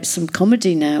write some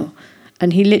comedy now.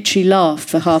 And he literally laughed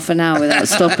for half an hour without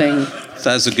stopping.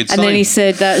 That's a good sign. And then he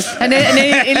said and then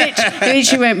he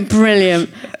literally went,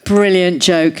 brilliant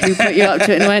joke. Who put you up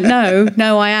to it? And I went,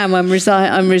 no, I am. I'm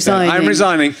resigning. I'm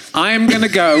resigning. I am going to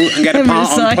go and get a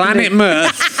part on Planet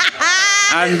Mirth.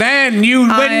 And then when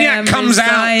that comes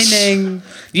out,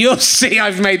 you'll see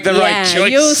I've made the right choice.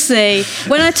 You'll see.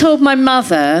 When I told my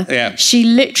mother, she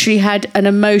literally had an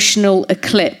emotional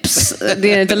eclipse,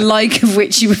 the like of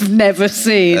which you have never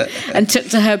seen, and took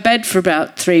to her bed for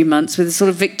about 3 months with a sort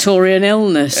of Victorian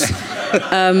illness.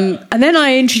 And then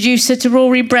I introduced her to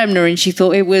Rory Bremner, and she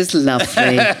thought it was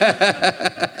lovely.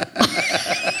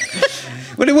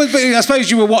 Well, it was. But I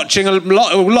suppose you were watching a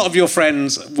lot of your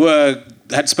friends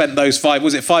had spent those 5 or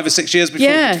 6 years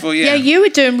before. Yeah, you were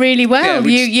doing really well.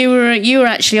 Yeah, you were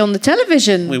actually on the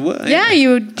televion. We were. Yeah,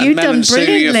 you'd done brilliantly.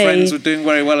 Sue, your friends were doing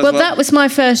very well as well. Well, that was my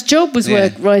first job, was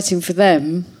writing for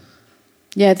them.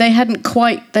 Yeah, they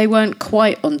weren't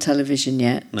quite on television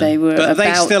yet. No. They were, but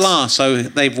they still are. So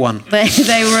they've won.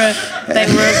 They were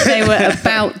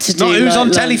about to do. Not who's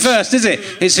on telly first, is it?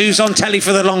 It's who's on telly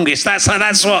for the longest. That's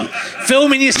what.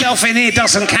 Filming yourself in here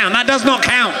doesn't count. That does not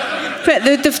count. But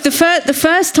the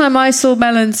first time I saw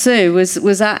Mel and Sue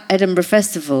was at Edinburgh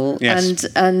Festival, and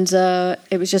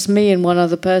it was just me and one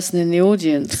other person in the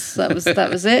audience. That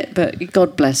was it. But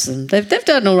God bless them. They've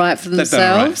done all right for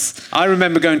themselves. Right. I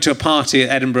remember going to a party at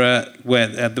Edinburgh where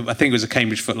I think it was a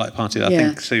Cambridge Footlight party that I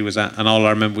think Sue was at, and all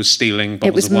I remember was stealing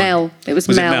bottles of wine. It was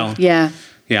Mel. Yeah.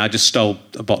 Yeah, I just stole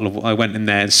a bottle of. I went in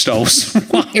there and stole some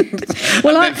wine.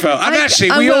 Well, when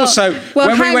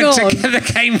we went to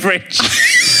Cambridge.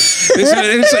 We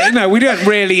weren't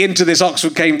really into this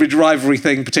Oxford-Cambridge rivalry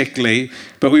thing particularly,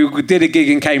 but we did a gig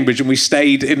in Cambridge and we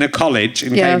stayed in a college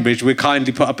in Cambridge. We were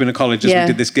kindly put up in a college as we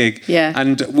did this gig. Yeah.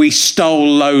 And we stole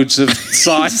loads of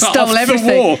signs off everything.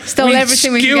 The wall. Stole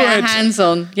everything we could get our hands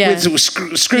on. Yeah. With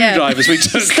screwdrivers, we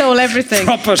took stole everything.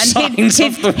 Proper signs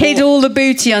off the wall. Hid all the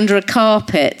booty under a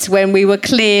carpet when we were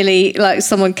clearly, like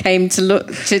someone came to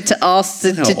look, to ask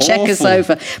to check us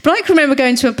over. But I can remember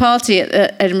going to a party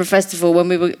at Edinburgh Festival when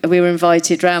we were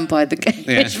invited round by the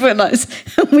Cambridge Footlights,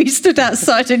 and we stood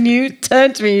outside and you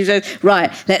turned to me and you said,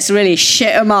 right, let's really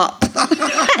shit them up.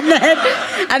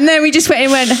 and then we just went in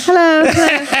and went, hello.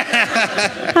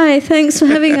 Hi, thanks for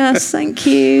having us, thank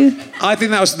you. I think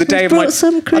that was the day of my... I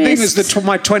think it was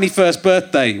my 21st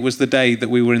birthday was the day that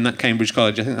we were in that Cambridge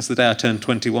college. I think that's the day I turned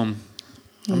 21.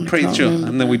 I'm pretty sure.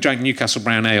 And then we drank Newcastle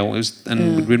Brown Ale, we'd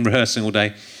been rehearsing all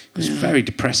day. It was very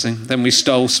depressing. Then we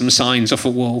stole some signs off a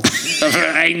wall of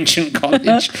an ancient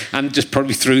college and just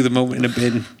probably threw them all in a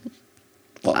bin.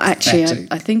 What Actually,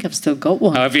 I think I've still got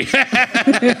one. Oh, have you?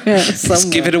 Let's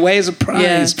give it away as a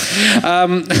prize.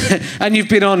 Yeah. And you've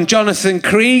been on Jonathan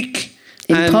Creek.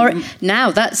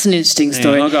 Now, that's an interesting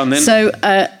story. Yeah, go on then. So,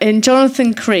 in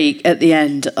Jonathan Creek, at the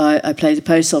end, I played a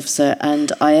post officer,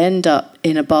 and I end up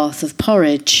in a bath of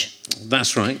porridge.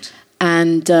 That's right.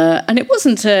 And it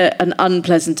wasn't an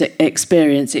unpleasant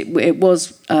experience. It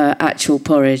was actual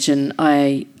porridge, and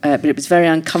but it was very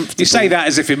uncomfortable. You say that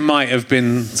as if it might have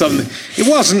been something. It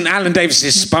wasn't Alan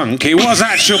Davis's spunk. It was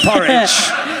actual porridge.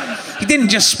 He didn't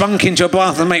just spunk into a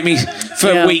bath and make me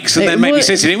for weeks and then make me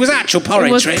sit in. It was actual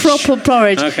porridge. It was proper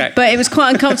porridge. Okay. But it was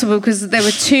quite uncomfortable because there were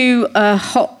two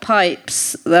hot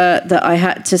pipes that I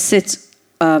had to sit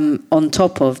on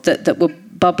top of that were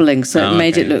bubbling, so it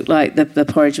made it look like the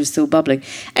porridge was still bubbling.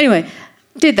 Anyway,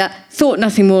 did that, thought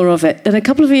nothing more of it. Then a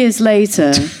couple of years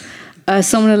later,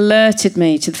 someone alerted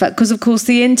me to the fact, because of course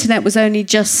the internet was only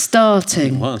just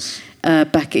starting. It was.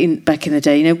 Back in the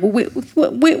day, you know, we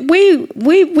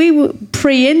were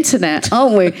pre-internet,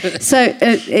 aren't we? So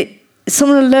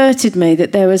someone alerted me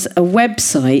that there was a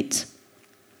website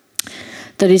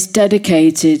that is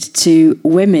dedicated to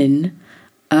women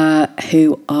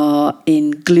who are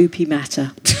in gloopy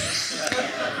matter.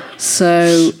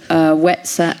 So wet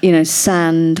sand,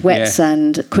 sand,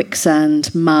 sand,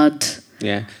 quicksand, mud.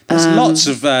 Yeah, there's lots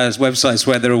of websites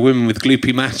where there are women with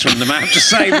gloopy matter on them. I have to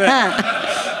say that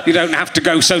you don't have to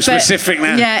go so specific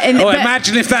now. Yeah,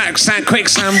 imagine if that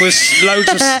quicksand was loads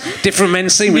of different men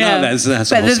seeing. Yeah. No, that's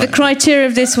but the criteria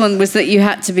of this one was that you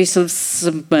had to be sort of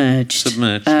submerged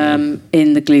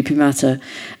in the gloopy matter.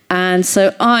 And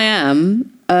so I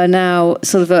am now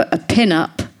sort of a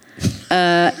pin-up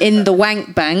in the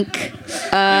wank bank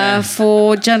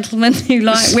for gentlemen who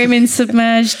like women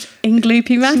submerged in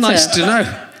gloopy matter. It's nice to know.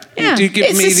 Yeah, do you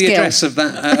give me the address of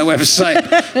that website?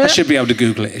 I should be able to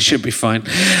Google it. It should be fine.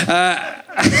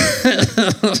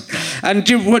 And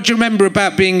what do you remember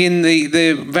about being in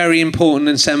the very important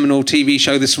and seminal TV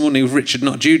show this morning with Richard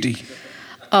Not Judy?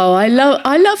 Oh, I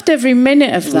loved every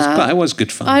minute of that. It was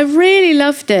good fun. I really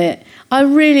loved it. I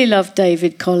really loved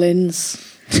David Collins.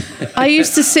 I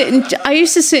used to sit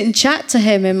and chat to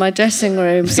him in my dressing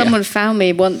room. Someone found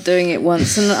me doing it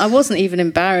once, and I wasn't even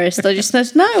embarrassed. I just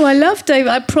said, "No, I love David.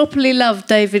 I properly love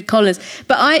David Collins."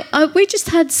 But we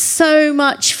just had so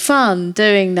much fun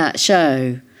doing that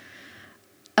show.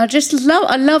 I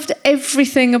loved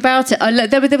everything about it.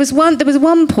 There was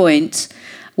one point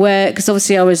where, because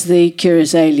obviously I was the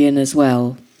curious alien as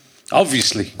well.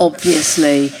 Obviously.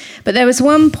 But there was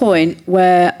one point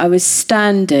where I was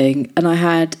standing and I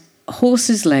had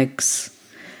horse's legs.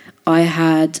 I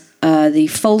had the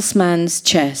false man's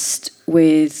chest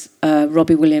with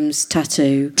Robbie Williams'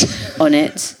 tattoo on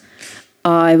it.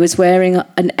 I was wearing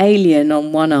an alien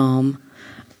on one arm,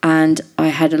 and I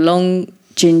had a long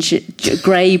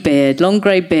grey beard, and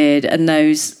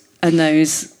those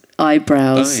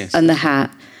eyebrows and the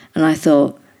hat. And I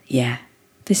thought, yeah,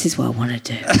 this is what I want to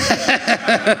do.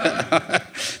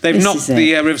 They've knocked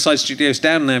the Riverside Studios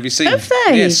down now. Have you seen? Have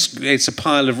they? Yes, it's a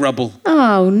pile of rubble.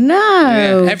 Oh, no.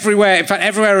 Yeah, everywhere. In fact,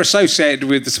 everywhere associated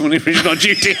with this morning Original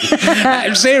Duty.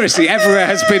 Seriously, everywhere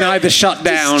has been either shut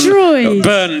down, destroyed,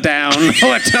 burned down,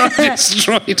 or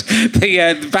destroyed.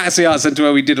 The Battersea Arts Centre,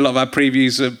 where we did a lot of our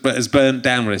previews, has burnt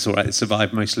down. Well, it's all right. It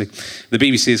survived mostly. The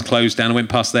BBC has closed down. I went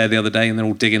past there the other day, and they're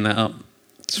all digging that up.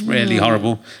 It's really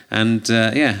horrible, and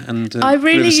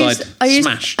Riverside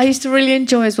smash. I used to really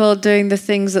enjoy as well doing the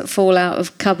things that fall out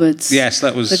of cupboards. Yes,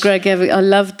 that was the Greg Everett. I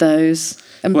loved those,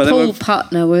 and Paul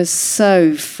Putner was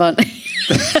so funny.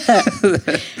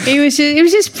 he was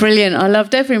just brilliant. I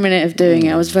loved every minute of doing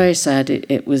it. I was very sad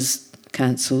it was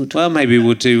cancelled. Well, maybe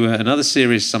we'll do another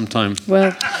series sometime.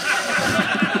 Well.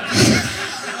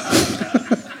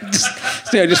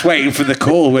 just waiting for the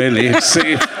call, really.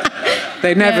 See.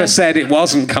 They never said it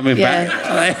wasn't coming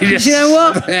back. Do you know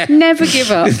what? Never give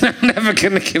up. Never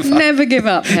going to give up. Never give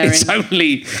up, Herring. It's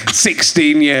only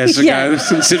 16 years ago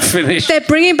since it finished. They're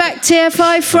bringing back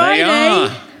TFI Friday. They are.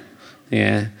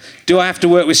 Yeah. Do I have to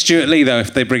work with Stuart Lee, though,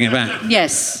 if they bring it back?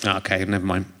 Yes. Okay, never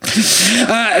mind.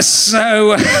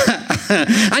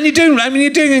 And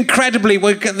you're doing incredibly.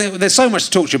 There's so much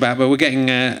to talk to you about, but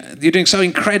you're doing so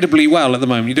incredibly well at the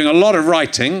moment. You're doing a lot of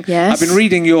writing. Yes. I've been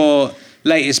reading your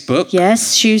latest book.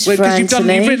 Yes, Shoes for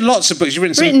Anthony. You've written lots of books. You've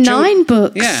written 9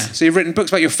 books. Yeah, so you've written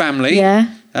books about your family. Yeah.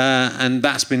 And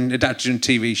that's been adapted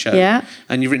into a TV show. Yeah.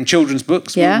 And you've written children's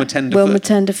books. Yeah. Wilma Tenderfoot. Wilma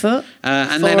Tenderfoot.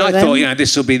 And then I thought,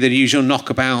 this will be the usual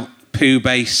knockabout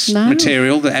poo-based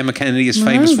material that Emma Kennedy is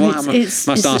famous for. I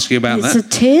must ask you about that. It's a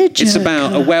tearjerker. It's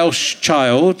about a Welsh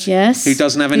child who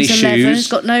doesn't have any shoes. 11, he's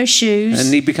got no shoes.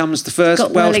 And he becomes the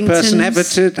first Welsh person ever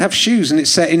to have shoes, and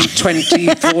it's set in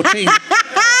 2014.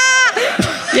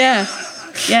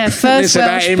 Yeah, first it's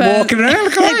about him walking around.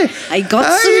 Look at I got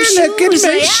some shoes. Look at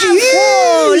my shoes.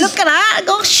 Oh, look at that! I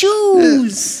got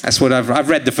shoes. That's what I've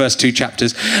read the first 2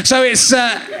 chapters. So it's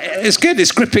good.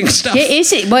 It's gripping stuff.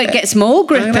 Is it? Well, it gets more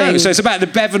gripping. So it's about the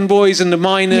Bevan boys and the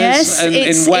miners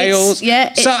in Wales.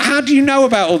 So how do you know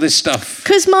about all this stuff?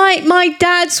 Because my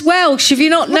dad's Welsh. Have you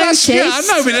not noticed? I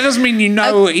know, but that doesn't mean you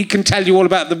know. He can tell you all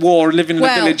about the war, living in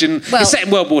a village, and it's set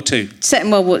in World War II. Set in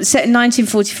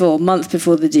 1944, month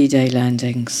before the D-Day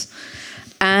landings.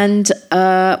 And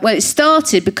it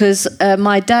started because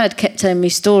my dad kept telling me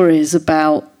stories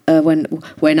about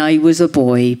when I was a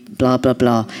boy, blah blah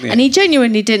blah, and he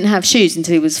genuinely didn't have shoes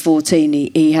until he was 14.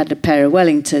 He had a pair of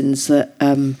Wellingtons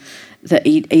that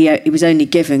he was only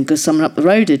given because someone up the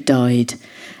road had died,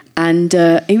 and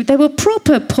they were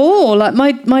proper poor. Like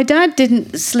my dad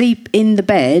didn't sleep in the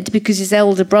bed because his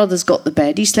elder brothers got the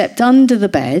bed. He slept under the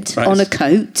bed on a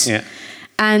coat. Yeah.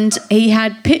 And he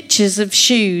had pictures of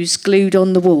shoes glued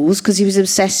on the walls because he was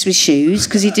obsessed with shoes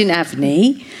because he didn't have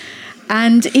any.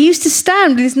 And he used to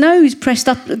stand with his nose pressed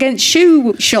up against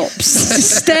shoe shops,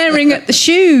 staring at the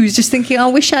shoes, just thinking, I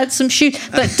wish I had some shoes.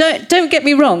 But don't get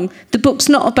me wrong, the book's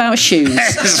not about shoes.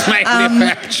 It's mainly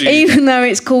about shoes. Even though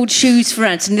it's called Shoes for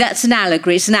Anthony. That's an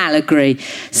allegory. It's an allegory.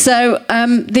 So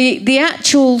the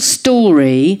actual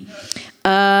story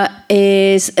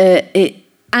is...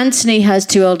 Anthony has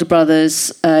 2 elder brothers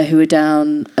who are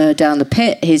down the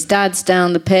pit. His dad's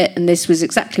down the pit, and this was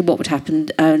exactly what would happen.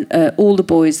 All the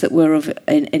boys that were of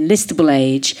an enlistable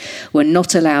age were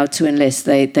not allowed to enlist.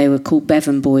 They were called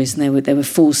Bevan boys, and they were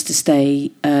forced to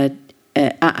stay at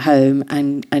home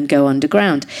and go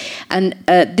underground. And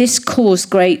this caused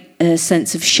great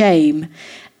sense of shame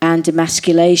and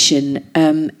emasculation,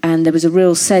 and there was a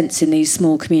real sense in these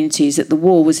small communities that the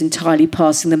war was entirely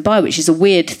passing them by, which is a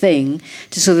weird thing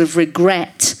to sort of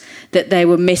regret that they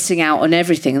were missing out on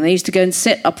everything. And they used to go and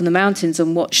sit up in the mountains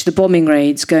and watch the bombing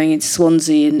raids going into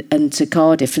Swansea and to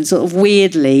Cardiff, and sort of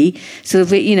weirdly,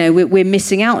 we're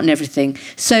missing out on everything.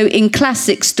 So in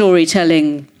classic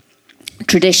storytelling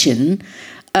tradition,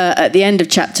 at the end of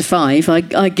chapter 5,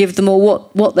 I give them all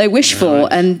what they wish for,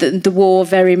 and the war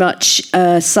very much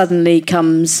suddenly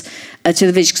comes to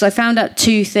the village. Because I found out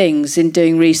 2 things in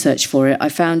doing research for it. I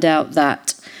found out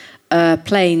that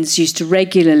planes used to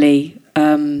regularly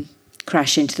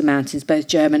crash into the mountains, both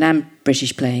German and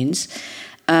British planes,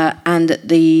 and that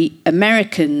the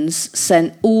Americans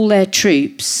sent all their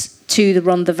troops to the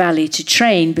Rhondda Valley to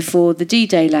train before the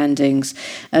D-Day landings,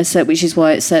 which is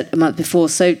why it's set a month before.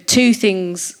 So 2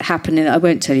 things happen I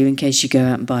won't tell you in case you go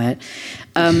out and buy it.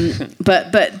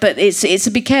 But it's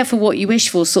a be careful what you wish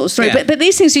for sort of story. Yeah. But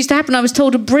these things used to happen. I was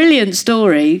told a brilliant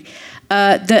story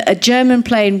that a German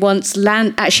plane once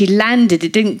actually landed.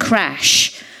 It didn't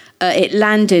crash. It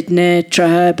landed near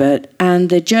Treherbert, and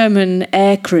the German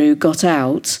aircrew got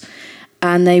out.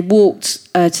 And they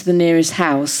walked to the nearest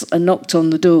house and knocked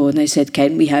on the door, and they said,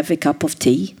 "Can we have a cup of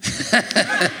tea?"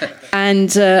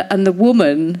 and the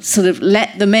woman sort of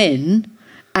let them in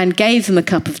and gave them a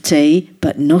cup of tea,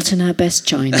 but not in her best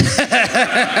china.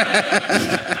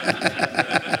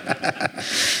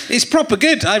 It's proper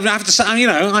good. I have to say,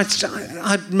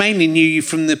 I mainly knew you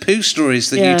from the poo stories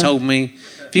that you told me.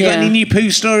 Have you got any new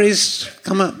poo stories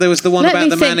come up? There was the one about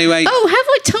the man who ate... Oh, have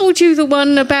I told you the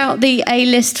one about the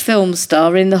A-list film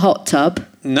star in the hot tub?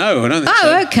 No, I don't think so.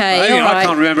 Oh, okay, I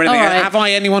can't remember anything. Right. Have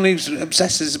I anyone who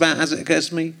obsesses about as it occurs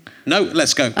to me? No,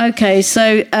 let's go. Okay,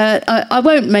 so I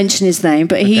won't mention his name,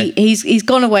 but he's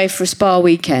gone away for a spa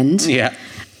weekend. Yeah.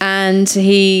 And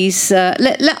he's...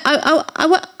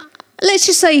 let's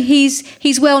just say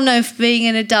he's well known for being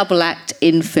in a double act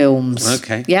in films.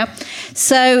 Okay. Yeah.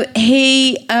 So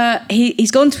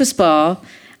he's gone to a spa,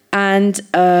 and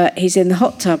he's in the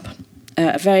hot tub,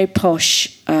 a very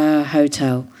posh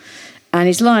hotel, and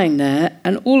he's lying there,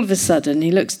 and all of a sudden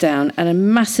he looks down, and a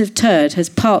massive turd has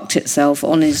parked itself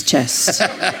on his chest.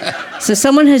 So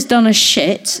someone has done a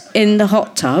shit in the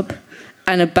hot tub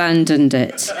and abandoned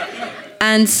it.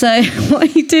 And so what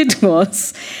he did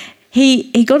was...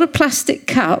 He got a plastic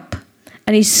cup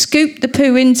and he scooped the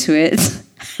poo into it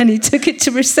and he took it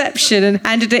to reception and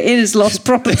handed it in as lost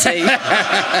property.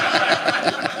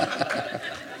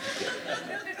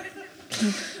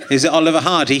 Is it Oliver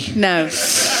Hardy? No.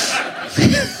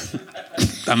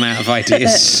 I'm out of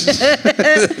ideas.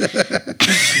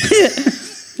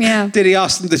 Yeah. Did he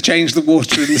ask them to change the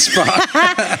water in the spa?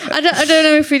 I don't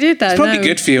know if we did that. It's probably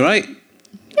good for you, right?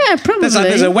 Yeah, probably.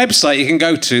 There's a website you can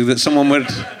go to that someone would...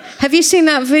 Have you seen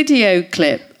that video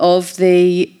clip of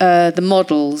the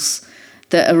models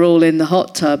that are all in the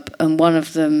hot tub, and one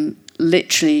of them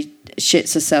literally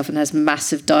shits herself and has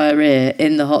massive diarrhea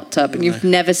in the hot tub, and you've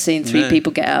never seen three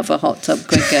people get out of a hot tub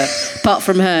quicker. Apart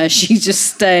from her, she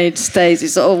just stays.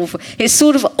 It's awful. It's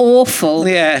sort of awful,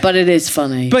 but it is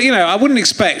funny. But, I wouldn't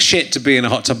expect shit to be in a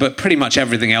hot tub, but pretty much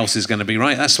everything else is going to be,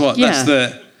 right? That's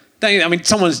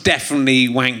someone's definitely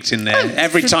wanked in there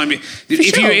every time.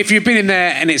 If you've been in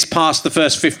there and it's past the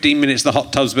first 15 minutes, the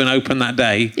hot tub's been open that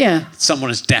day. Yeah, someone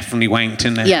has definitely wanked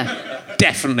in there. Yeah,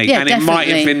 definitely, yeah, and definitely. It might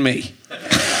have been me.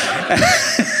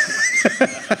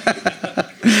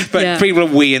 But people are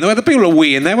weeing. The people are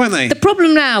weeing there, weren't they? The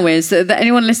problem now is that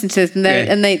anyone listening to this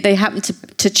and they happen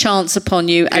to chance upon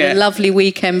you at a lovely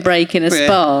weekend break in a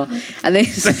spa, and they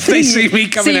see me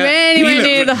coming out. Anywhere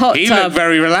near the hot tub. He looked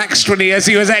very relaxed as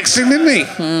he was exiting, didn't he?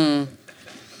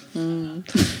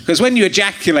 Because when you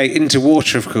ejaculate into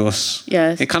water, of course,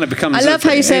 it kind of becomes... I love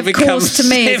how you say "of course" to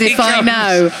me, as if I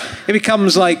know. It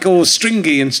becomes like all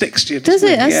stringy and sticks to you. Does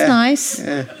it? That's nice.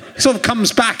 Yeah. It sort of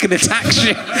comes back and attacks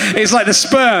you. It's like the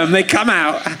sperm. They come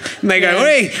out and they go,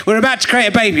 "Hey, we're about to create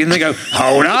a baby," and they go,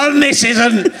 "Hold on, this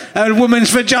isn't a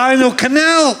woman's vaginal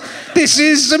canal. This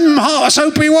is some hot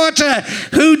soapy water.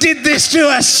 Who did this to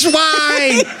us?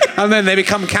 Why?" And then they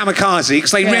become kamikaze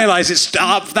because they realise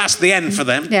that's the end for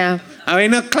them. Yeah. I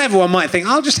mean, a clever one might think,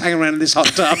 "I'll just hang around in this hot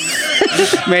tub.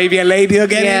 Maybe a lady will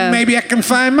get in. Maybe I can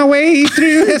find my way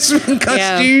through this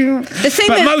costume."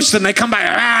 But most of them, they come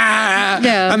back,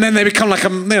 and then they become like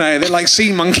they're like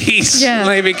sea monkeys. Yeah.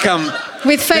 They become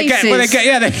with faces. They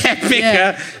get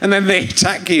bigger, and then they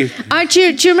attack you. Do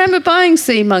you remember buying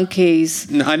sea monkeys?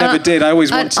 No, I never did. I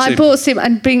always wanted to. I bought sea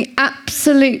and being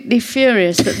absolutely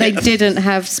furious that they didn't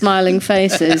have smiling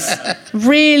faces.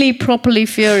 Really, properly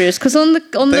furious because on the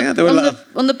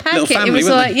packet family, it was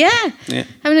like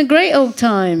having a great old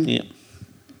time. Yeah,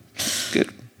 good.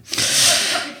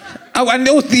 Oh, and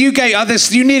you gave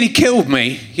others. You nearly killed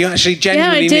me. You actually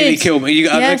genuinely nearly killed me.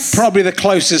 Probably the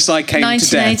closest I came to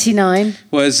death. 1989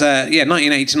 was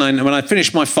 1989. And when I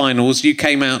finished my finals, you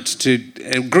came out to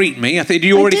greet me. I think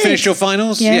you already finished your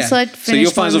finals. Yes, I'd finished. So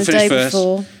your finals will finish first.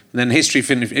 Before. And then history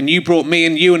finished. And you brought me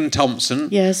and Ewan Thompson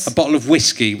a bottle of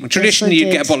whiskey. Traditionally,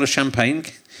 you'd get a bottle of champagne.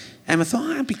 Emma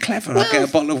thought, I'd be clever. I'd get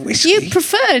a bottle of whiskey. You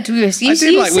preferred whiskey. I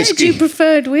did like whiskey. You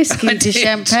preferred whiskey to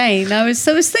champagne. I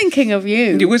was thinking of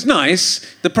you. It was nice.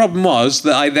 The problem was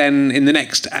that I then, in the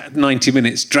next 90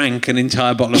 minutes, drank an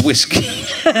entire bottle of whiskey.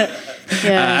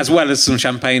 As well as some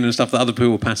champagne and stuff that other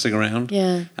people were passing around.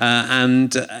 Yeah.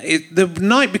 The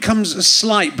night becomes a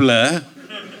slight blur.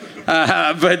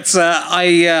 But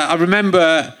I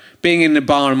remember being in the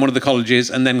bar in one of the colleges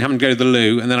and then having to go to the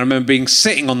loo. And then I remember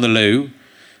sitting on the loo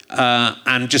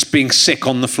and just being sick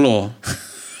on the floor.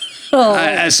 So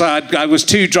I was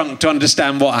too drunk to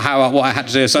understand what I had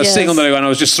to do. So I was sitting on the loo and I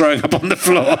was just throwing up on the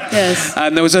floor. Yes.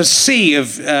 And there was a sea of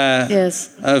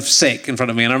sick in front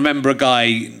of me. And I remember a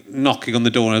guy knocking on the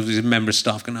door and I was a member of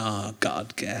staff going, "Oh,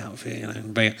 God, get out of here."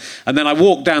 And then I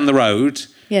walked down the road.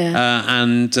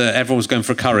 And everyone was going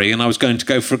for a curry, and I was going to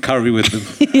go for a curry with them.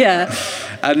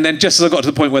 And then just as I got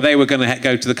to the point where they were going to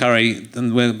go to the curry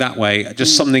and went that way,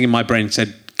 just something in my brain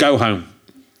said, "Go home."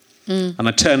 And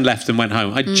I turned left and went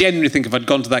home. I genuinely think if I'd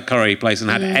gone to that curry place and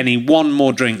had one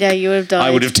more drink, you would have died. I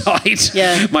would have died.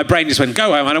 Yeah. My brain just went,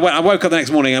 "Go home." And I woke up the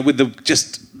next morning with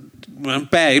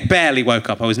barely woke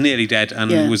up. I was nearly dead,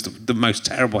 and it was the most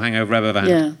terrible hangover I've ever had.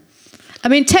 Yeah. I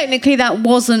mean, technically, that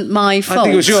wasn't my fault. I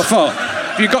think it was your fault.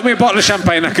 If you got me a bottle of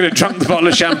champagne, I could have drunk the bottle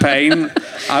of champagne.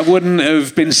 I wouldn't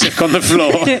have been sick on the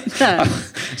floor. No.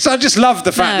 So I just love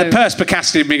the fact, the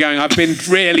perspicacity of me going, I've been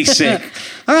really sick.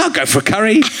 I'll go for a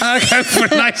curry. I'll go for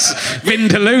a nice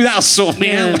vindaloo. That'll sort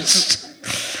me out.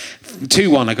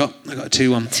 2-1 I got a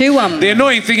 2-1. 2-1. The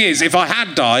annoying thing is, if I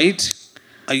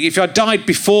died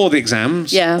before the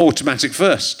exams, automatic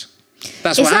first.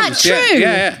 That's what happens. Is that true?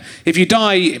 Yeah. If you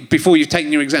die before you've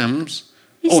taken your exams,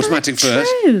 automatic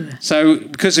first. True? So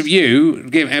because of you,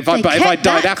 if I died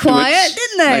afterwards, quiet,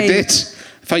 didn't they? They did.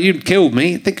 If you'd killed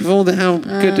me, think of how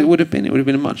good it would have been. It would have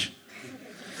been a much.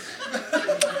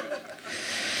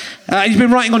 You've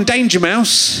been writing on Danger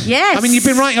Mouse. Yes. I mean, you've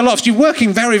been writing a lot. You're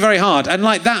working very, very hard. And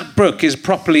like that book is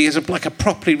like a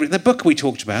properly written... The book we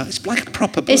talked about, it's like a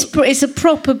proper book. It's a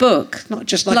proper book. Not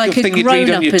just like a thing you'd read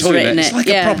on your toilet. It's like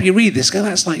a proper... You read this, go,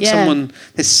 that's like someone...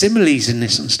 There's similes in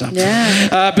this and stuff.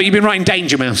 Yeah. But you've been writing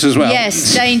Danger Mouse as well.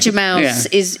 Yes, Danger Mouse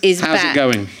is How's back. It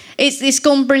going? It's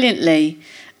gone brilliantly.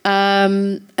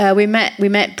 We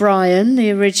met Brian,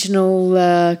 the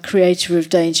original creator of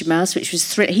Danger Mouse, which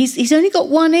was he's only got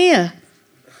one ear.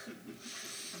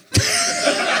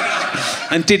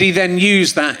 And did he then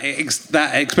use that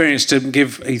experience to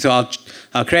give? He thought,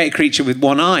 I'll create a creature with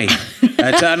one eye,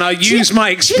 and I'll use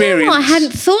my experience. Do you know what? I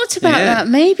hadn't thought about that.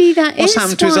 Maybe What's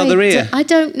happened to his other ear? I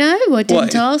don't know. I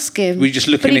didn't ask him. Were you just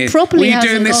looking at it? Were you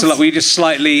doing this a lot? Were you just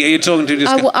slightly? Are you talking to?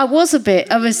 I was a bit.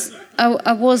 I was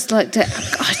like,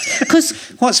 because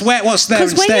what's there instead?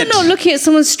 Because when you're not looking at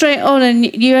someone straight on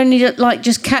and you only like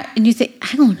just and you think,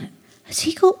 hang on, has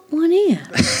he got one ear?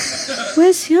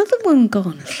 Where's the other one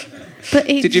gone? But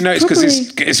did you notice because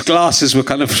his glasses were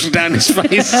kind of down his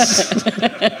face?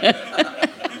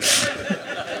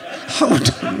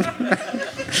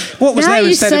 What was there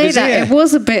instead of his ear? It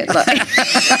was a bit like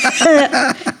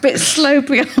a bit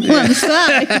slopey on one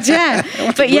side, yeah.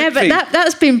 But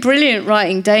that's been brilliant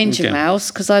writing Danger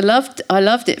Mouse, because I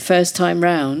loved it first time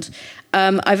round.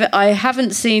 I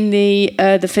haven't seen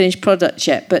the finished product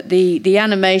yet, but the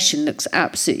animation looks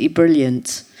absolutely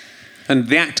brilliant. And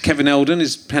the actor Kevin Eldon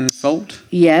is Penfold.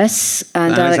 Yes,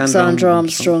 and Alexander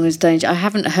Armstrong is Danger. I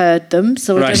haven't heard them,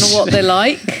 so I don't know what they're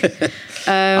like.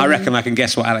 I reckon I can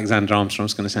guess what Alexander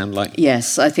Armstrong's going to sound like.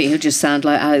 Yes, I think he'll just sound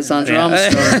like Alexander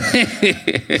Armstrong.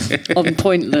 On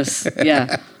Pointless,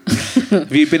 yeah.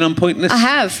 Have you been on Pointless? I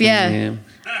have, yeah.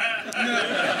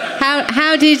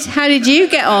 How did you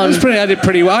get on? I did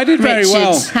pretty well. I did very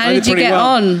well. How did you get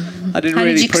on? I did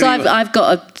really pretty well. I've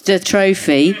got the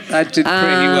trophy. I did pretty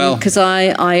well. Because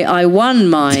I won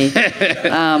my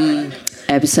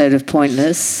episode of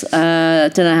Pointless. I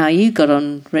don't know how you got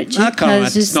on, Richard. I can't remember.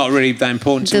 It's not really that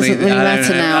important to me. Doesn't really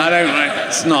matter now. I don't.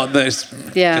 It's not that. It's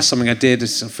just something I did. I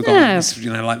forgot.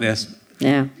 Yeah. Like this.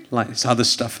 Yeah. Like this other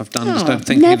stuff I've done. Just Oh, don't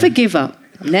think. never give up.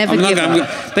 Never give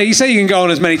up. You say you can go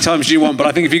on as many times as you want, but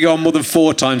I think if you go on more than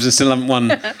 4 times and still haven't won,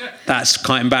 that's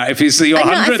quite embarrassing. If it's your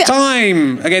 100th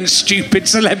time against stupid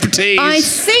celebrities. I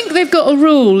think they've got a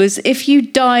rule: is if you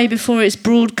die before it's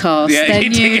broadcast,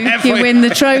 then you win the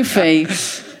trophy.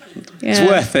 It's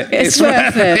worth it. It's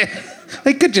worth it.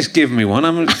 They could just give me one.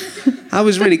 I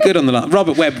was really good on the last.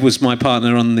 Robert Webb was my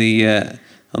partner on the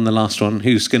last one,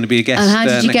 who's going to be a guest. And how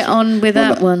did you get on with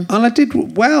that one? And I did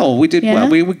well. We did well.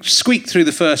 We squeaked through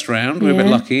the first round. We were a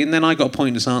bit lucky, and then I got a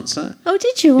pointless answer. Oh,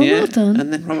 did you? Well done.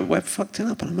 And then Robert Webb fucked it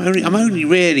up. And I'm only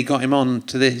really got him on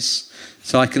to this,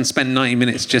 so I can spend 90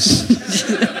 minutes just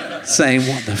saying,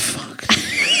 "What the fuck?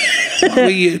 What were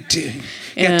you doing?"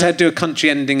 You had to do a country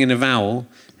ending in a vowel.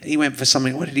 He went for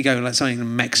something. Where did he go? Like something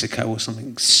in Mexico or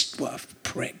something. What a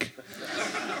prick.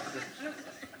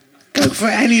 Go for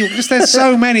any, because there's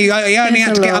so many. He only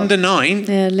had to get under 9.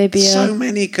 Yeah, Libya. So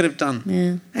many he could have done.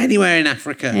 Yeah. Anywhere in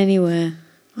Africa. Anywhere.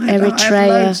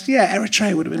 Eritrea.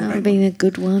 Eritrea would have been that would have been a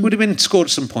good one. Would have been scored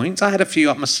some points. I had a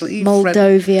few up my sleeve.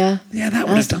 Moldova. Yeah, that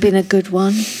would have been a good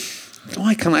one.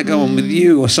 Why can't I go on with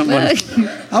you or someone?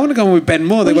 I want to go on with Ben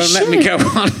Moore. They won't let me go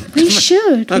on. We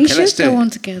should. Okay, we should go on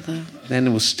together.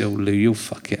 Then we'll still Lou. You'll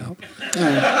fuck it up.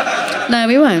 No,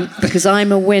 we won't, because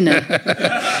I'm a winner.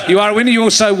 You are a winner. You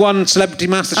also won Celebrity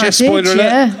MasterChef. Spoiler alert.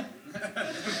 Yeah.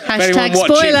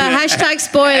 Hashtag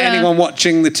spoiler. Anyone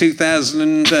watching the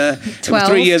 2012,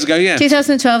 3 years ago,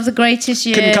 2012, the greatest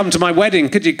year. Couldn't come to my wedding,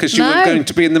 could you? Because you were going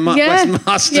to be in the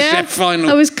MasterChef final.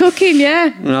 I was cooking,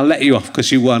 And I'll let you off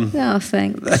because you won. Oh,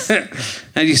 thanks.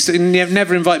 And you've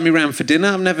never invited me round for dinner.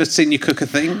 I've never seen you cook a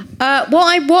thing. What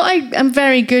I am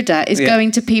very good at is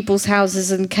going to people's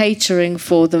houses and catering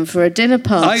for them for a dinner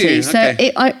party. Are you? So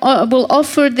okay. I will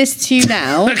offer this to you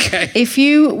now. Okay. If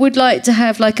you would like to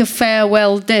have like a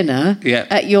farewell dinner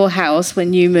at your house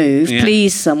when you move,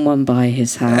 please someone buy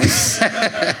his house.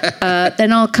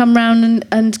 Then I'll come round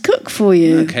and cook for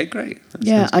you. Okay, great.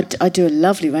 I do a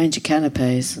lovely range of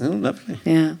canapes. Oh, lovely.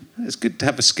 Yeah. It's good to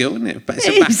have a skill, isn't it? But it's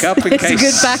a backup in case. It's a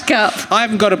good backup. I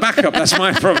haven't got a backup. That's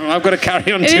my problem. I've got to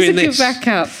carry on doing this. It is a good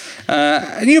backup.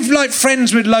 And you've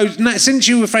friends with loads. Since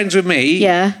you were friends with me,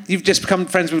 you've just become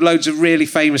friends with loads of really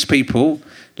famous people.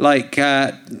 Like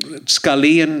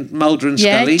Scully and Mulder and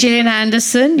Scully. Yeah, Gillian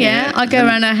Anderson, I go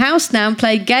around her house now and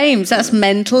play games. That's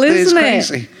mental, isn't it? It's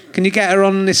crazy. Can you get her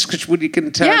on this? Because you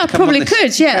can tell. Yeah, I probably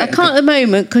could. Yeah, I can't at the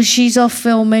moment because she's off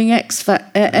filming X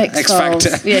Factor.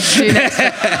 Yeah, she's doing X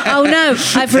Factor. Oh no,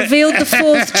 I've revealed the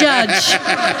 4th judge.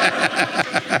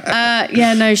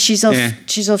 She's off. Yeah.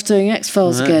 She's off doing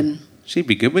X-Files again. She'd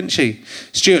be good, wouldn't she?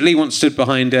 Stuart Lee once stood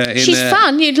behind her. She's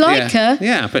fun. You'd like her.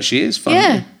 Yeah, but she is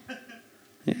fun.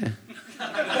 Yeah.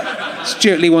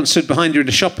 Stuart Lee once stood behind her in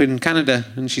a shop in Canada,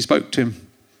 and she spoke to him.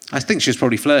 I think she was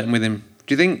probably flirting with him.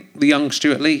 Do you think the young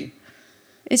Stuart Lee?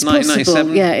 It's possible.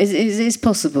 1997. Yeah, it's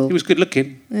possible. He was good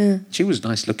looking. Yeah. She was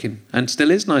nice looking and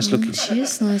still is nice looking. She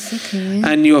is nice looking, yeah.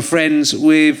 And you're friends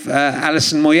with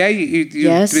Alison Moyer.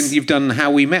 Yes. You've done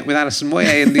How We Met with Alison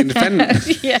Moyer in The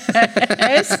Independent. Yes,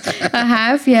 I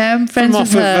have, yeah. I'm friends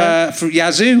with her. From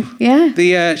Yazoo.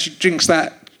 Yeah. She drinks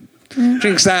that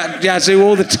Yazoo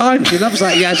all the time. She loves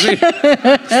that Yazoo.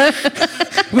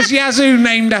 Was Yazoo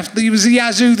named after? Was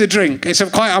Yazoo the drink? It's a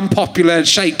quite unpopular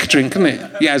shake drink, isn't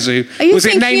it? Yazoo. Are you was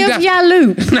thinking it named of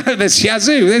Yaloo? No, there's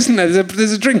Yazoo, isn't there?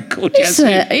 There's a drink called Yazoo.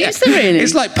 Is there really?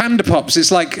 It's like Panda Pops.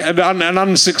 It's like an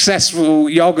unsuccessful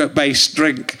yogurt-based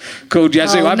drink called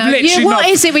Yazoo. Oh, no. What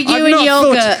is it with you and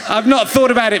yogurt? I've not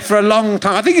thought about it for a long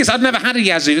time. I think I've never had a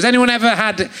Yazoo. Has anyone ever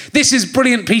had? This is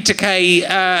brilliant Peter Kay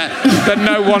that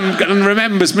no one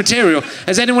remembers material.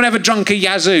 Has anyone ever drunk a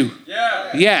Yazoo?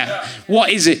 Yeah. What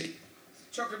is it?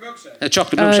 Chocolate milkshake. A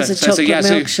chocolate milkshake. It's a chocolate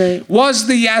milkshake. Was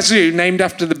the Yazoo named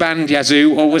after the band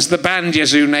Yazoo, or was the band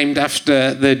Yazoo named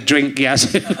after the drink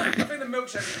Yazoo? I think the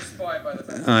milkshake was inspired by the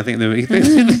band. I think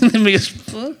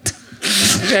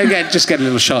just get a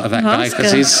little shot of that guy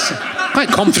because he's quite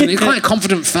confident. He's quite a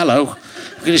confident fellow.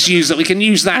 We can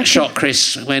use that shot,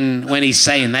 Chris, when he's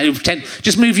saying that.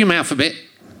 Just move your mouth a bit.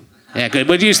 Yeah, good.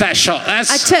 We'll use that shot. I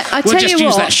tell you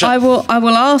what, I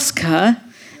will ask her,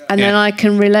 and then I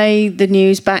can relay the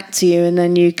news back to you, and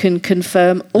then you can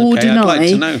confirm or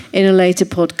deny in a later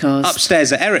podcast.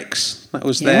 Upstairs at Eric's. That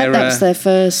was their. That was their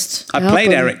first. I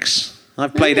played Eric's.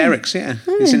 I've played Eric's. Yeah,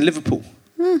 it's in Liverpool,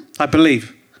 I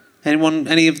believe.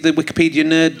 Any of the Wikipedia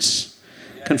nerds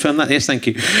confirm that? Yes, thank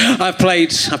you. I've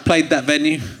played that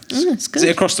venue. That's good. Is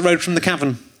it across the road from the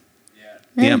Cavern?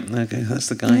 Yeah. Okay, that's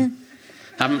the guy.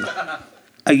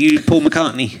 Are you Paul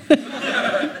McCartney?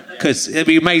 Because it'd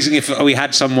be amazing if we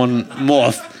had someone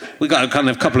more. We got a kind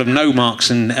of couple of no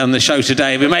marks on the show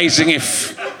today. It'd be amazing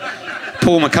if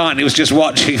Paul McCartney was just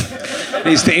watching.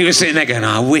 He was sitting there going,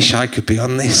 I wish I could be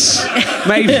on this.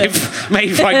 Maybe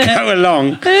if I go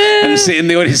along and sit in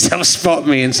the audience, they'll spot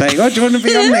me and say, oh, do you want to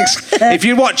be on next? If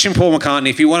you're watching Paul McCartney,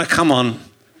 if you want to come on,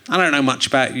 I don't know much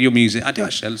about your music. I do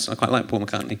actually. I quite like Paul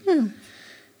McCartney.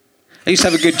 I used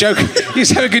to have a good joke.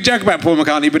 About Paul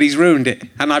McCartney, but he's ruined it,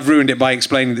 and I've ruined it by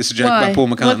explaining this joke about Paul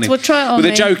McCartney. We'll try it on. Well,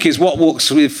 the joke is what walks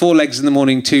with 4 legs in the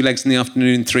morning, 2 legs in the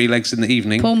afternoon, 3 legs in the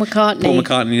evening. Paul McCartney. Paul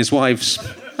McCartney and his wives.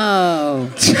 Oh.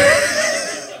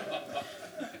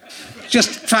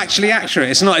 Just factually accurate.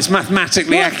 It's not. It's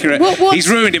mathematically accurate. He's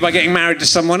ruined it by getting married to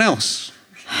someone else.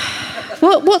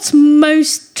 What's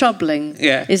most troubling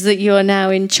is that you are now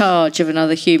in charge of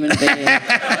another human being.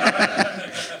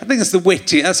 I think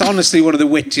that's honestly one of the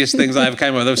wittiest things I ever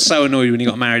came up with. I was so annoyed when you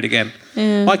got married again.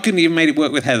 Yeah. Why couldn't you have made it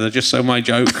work with Heather just so my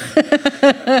beautiful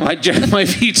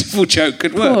joke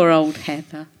could work? Poor old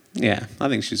Heather. Yeah, I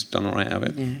think she's done all right out of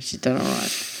it. Yeah, she's done all right.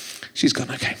 She's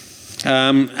gone okay.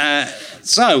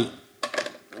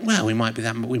 We might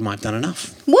have done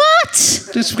enough. What?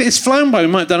 It's flown by. We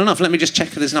might have done enough. Let me just check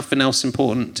if there's nothing else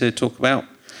important to talk about.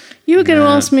 You were going to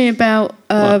ask me about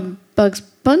Bugs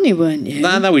Bunny, weren't you?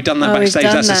 No, we've done that backstage.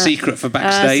 That's a secret for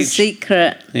backstage. That's a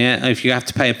secret. Yeah, if you have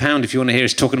to pay £1 if you want to hear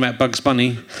us talking about Bugs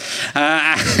Bunny.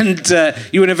 And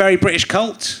you were in a very British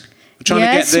cult.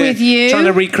 With you. Trying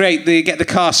to get the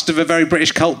cast of a very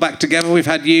British cult back together. We've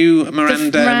had you,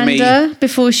 Miranda, and me.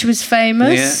 Before she was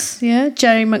famous. Yeah,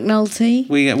 Jerry McNulty.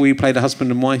 We played a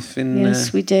husband and wife in...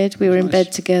 Yes, we did. We were in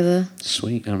bed together.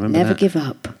 Sweet, I remember Never give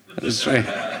up. That was very...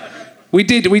 We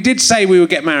did say we would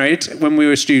get married when we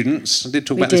were students. I did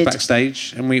talk about this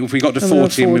backstage. And if we got to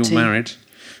 40 and we were married.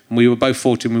 And we were both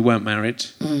 40 and we weren't married.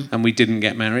 And we didn't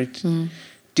get married.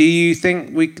 Do you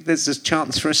think there's a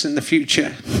chance for us in the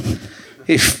future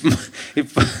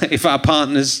if our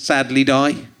partners sadly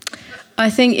die? I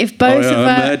think if both of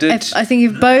our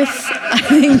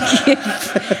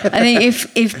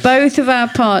if both of our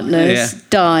partners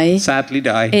sadly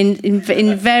die in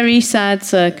very sad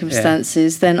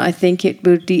circumstances, then I think it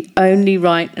would be only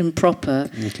right and proper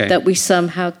that we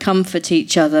somehow comfort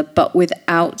each other, but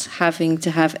without having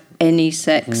to have any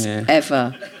sex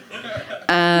ever.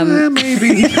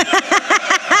 Maybe.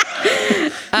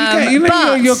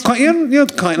 You're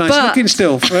quite nice looking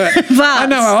still. I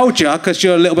know how old you are because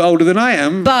you're a little bit older than I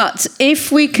am. But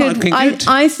if we could,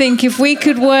 I think if we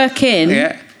could work in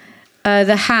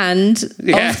the hand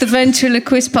of the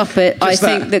ventriloquist puppet,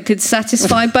 that could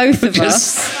satisfy both of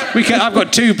us. I've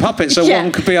got 2 puppets, so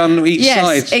one could be on each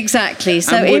side. Yes, exactly.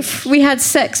 So if we had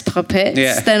sex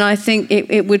puppets, then I think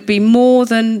it would be more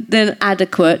than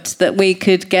adequate that we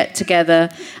could get together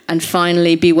and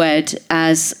finally be wed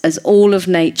as all of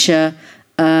nature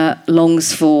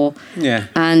longs for,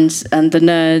 and the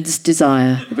nerd's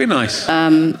desire. It'd be nice.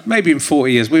 Maybe in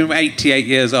 40 years. We're 88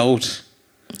 years old.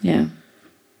 Yeah.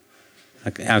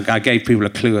 I gave people a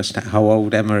clue as to how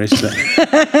old Emma is.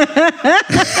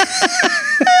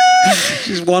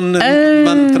 She's 1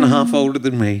 month and a half older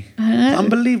than me.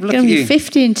 Unbelievable. Look at you.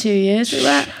 50 in 2 years. Look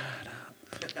at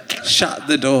that. Shut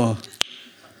the door.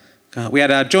 God, we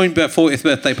had our joint 40th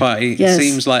birthday party. Yes. It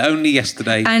seems like only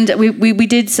yesterday. And we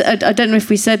did. I don't know if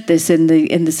we said this in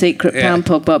the secret Pound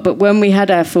Pod, but when we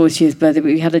had our 40th birthday,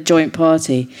 we had a joint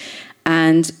party,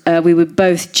 and we were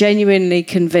both genuinely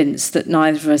convinced that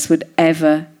neither of us would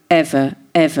ever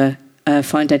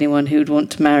find anyone who would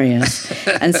want to marry us.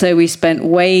 And so we spent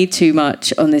way too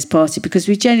much on this party because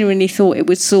we genuinely thought it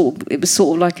was sort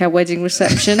of like our wedding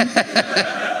reception.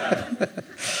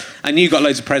 And you got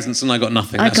loads of presents and I got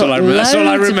nothing. That's all I remember.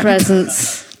 Loads of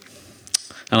presents.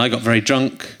 And I got very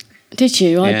drunk. Did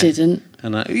you? I didn't.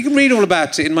 And you can read all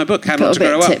about it in my book, How Not to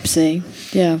Grow Up. Got a bit tipsy.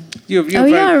 Yeah.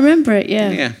 I remember it. Yeah.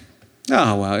 Yeah.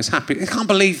 Oh well, it's happy. I can't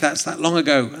believe that's that long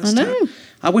ago. I know.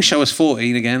 I wish I was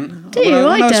 14 again. Do you?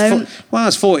 I don't. When I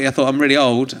was 40, I thought I'm really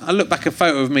old. I looked back at a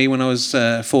photo of me when I was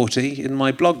 40 in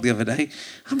my blog the other day.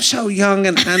 I'm so young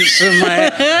and handsome.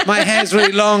 My hair's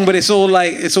really long, but it all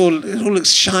looks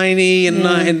shiny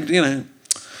and you know.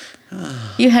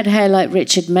 You had hair like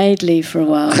Richard Madeley for a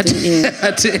while, didn't you?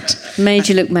 I did. Made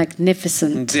you look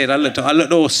magnificent. I did. I looked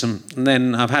awesome. And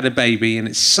then I've had a baby,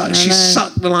 and she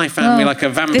sucked the life out of me like a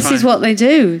vampire. This is what they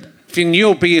do.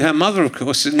 You'll be her mother, of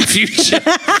course, in the future.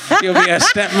 You'll be her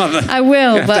stepmother. I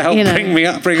will, but bring me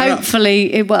up.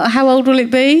 Hopefully, how old will it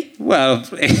be? Well,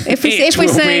 if we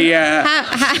say,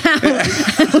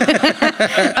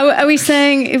 are we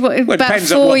saying about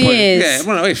 4 years? Yeah,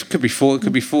 well, it could be 4. It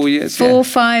could be 4 years. 4 or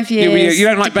 5 years. You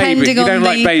don't like babies. You don't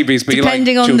like babies, but you like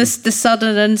depending children. on the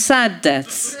sudden and sad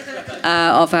deaths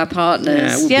of our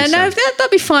partners.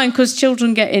 That'd be fine because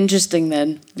children get interesting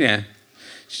then. Yeah.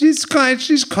 She's quite.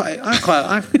 I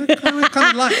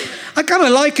kind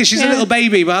of like her. She's a little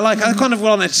baby, but I kind of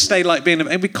want her to stay like being.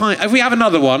 If we have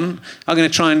another one, I'm going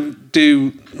to try and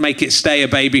make it stay a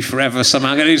baby forever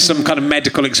somehow. I'm going to do some kind of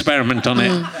medical experiment on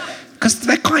it because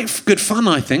they're quite good fun.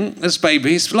 I think as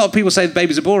babies, a lot of people say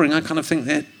babies are boring. I kind of think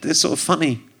they're sort of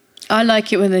funny. I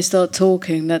like it when they start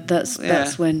talking.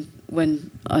 That's when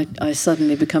I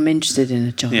suddenly become interested in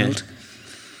a child. Yeah.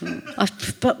 I'm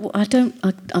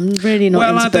really not.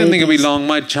 Well, into I don't think it'll be long.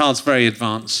 My child's very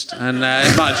advanced, and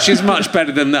she's much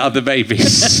better than the other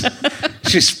babies.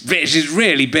 she's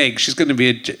really big. She's going to be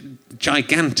a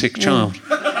gigantic child.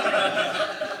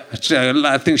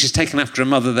 I think she's taken after her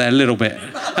mother there a little bit.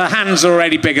 Her hands are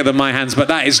already bigger than my hands, but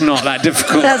that is not that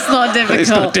difficult. That's not difficult.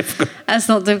 It's not difficult. That's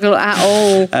not difficult at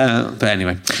all. But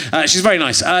anyway, she's very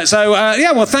nice.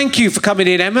 Well, thank you for coming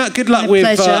in, Emma. Good luck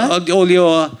with all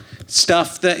your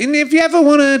stuff. If you ever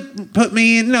want to put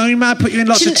me in, you might put you in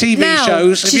lots of TV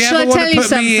shows. If you ever want to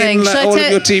put me in all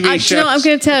of your TV shows. Do you know what I'm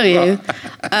going to tell you?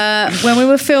 When we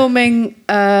were filming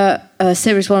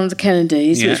Series 1 of the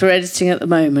Kennedys, which we're editing at the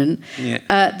moment,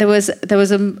 there was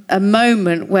a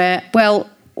moment where,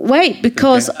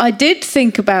 because I did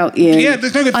think about you. Yeah,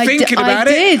 there's no good thinking about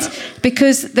it. I did,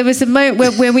 because there was a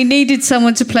moment where we needed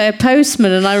someone to play a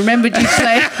postman, and I remembered you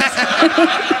played...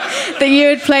 that you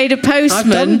had played a postman.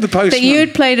 I've done the postman. That you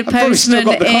had played a postman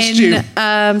in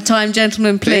Time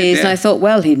Gentlemen Please. And I thought,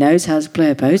 well, he knows how to play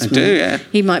a postman. I do, yeah.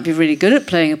 He might be really good at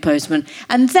playing a postman.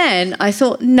 And then I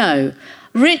thought, no...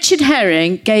 Richard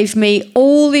Herring gave me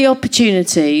all the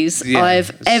opportunities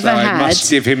I've ever had. I must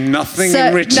give him nothing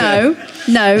in return.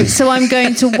 No. So I'm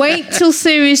going to wait till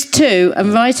Series 2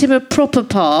 and write him a proper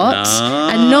part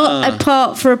and not a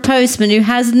part for a postman who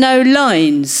has no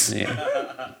lines. Yeah.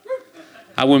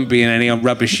 I wouldn't be in any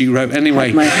rubbish you wrote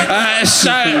anyway. My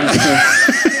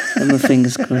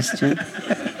fingers crossed, yeah.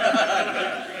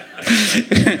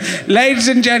 Ladies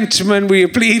and gentlemen, will you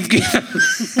please give...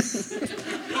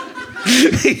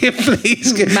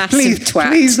 Massive twat.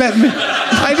 Please let me.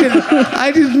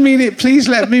 I didn't mean it. Please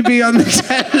let me be on the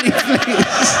telly,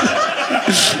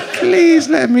 please. Please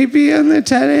let me be on the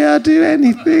telly. I'll do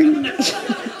anything.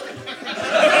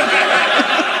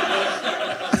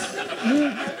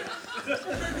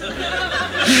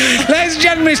 Ladies and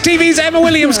gentlemen, it's TV's Emma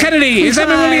Williams Kennedy. It's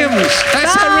Emma Williams.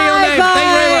 That's her real name. Bye. Thank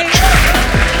you very much.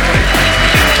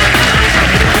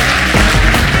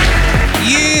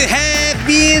 You have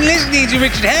been listening to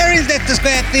Richard Herring's Leicester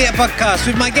Square Theatre podcast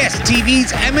with my guest,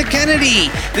 TV's Emma Kennedy.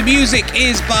 The music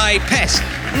is by Pest.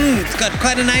 It's got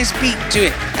quite a nice beat to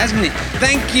it, hasn't it?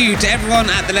 Thank you to everyone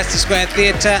at the Leicester Square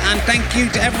Theatre, and thank you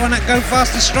to everyone at Go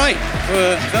Faster Stripe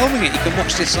for filming it. You can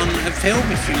watch this on a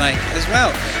film if you like as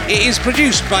well. It is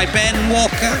produced by Ben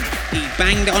Walker. He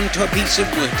banged onto a piece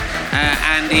of wood.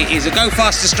 And it is a Go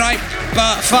Faster Stripe,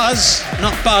 but fuzz,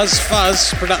 not buzz,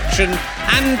 fuzz production,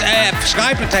 and a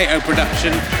Sky Potato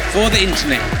production for the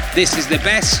internet. This is the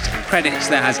best credits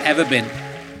there has ever been.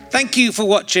 Thank you for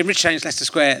watching Rich James Leicester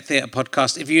Square Theatre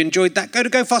Podcast. If you enjoyed that, go to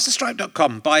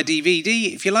gofasterstripe.com. Buy a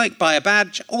DVD if you like, buy a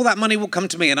badge. All that money will come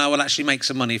to me and I will actually make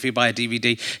some money if you buy a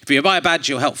DVD. If you buy a badge,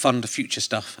 you'll help fund future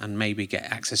stuff and maybe get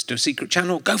access to a secret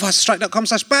channel.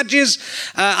 Gofasterstripe.com/badges.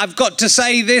 I've got to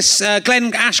say this,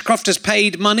 Glenn Ashcroft has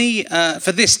paid money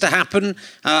for this to happen.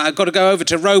 I've got to go over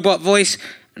to Robot Voice.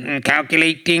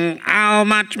 Calculating how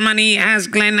much money has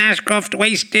Glenn Ashcroft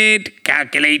wasted.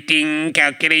 Calculating.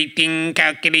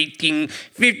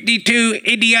 52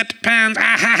 idiot pounds.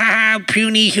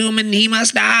 Puny human, he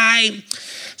must die.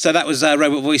 So that was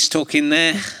Robot Voice talking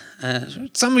there.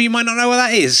 Some of you might not know what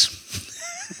that is.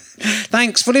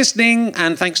 Thanks for listening,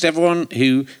 and thanks to everyone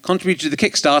who contributed to the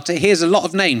Kickstarter. Here's a lot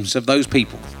of names of those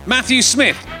people. Matthew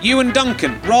Smith, Ewan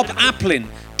Duncan, Rob Applin,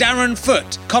 Darren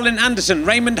Foote, Colin Anderson,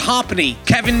 Raymond Harpenny,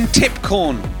 Kevin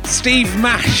Tipcorn, Steve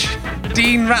Mash,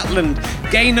 Dean Ratland,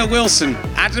 Gaynor Wilson,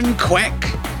 Adam Queck,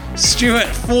 Stuart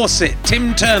Fawcett,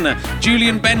 Tim Turner,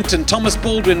 Julian Benton, Thomas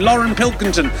Baldwin, Lauren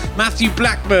Pilkington, Matthew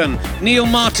Blackburn, Neil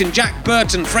Martin, Jack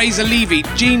Burton, Fraser Levy,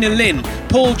 Gina Lynn,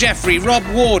 Paul Jeffrey, Rob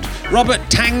Ward, Robert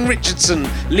Tang Richardson,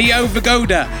 Leo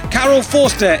Vagoda, Carol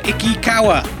Forster, Iki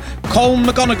Kawa, Cole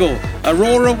McGonigal,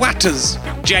 Aurora Watters,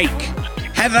 Jake,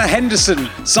 Heather Henderson,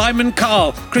 Simon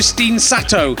Carl, Christine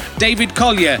Sato, David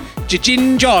Collier,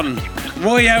 Jijin John,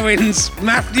 Roy Owens,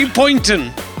 Matthew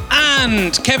Poynton,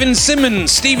 and Kevin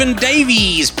Simmons, Stephen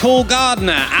Davies, Paul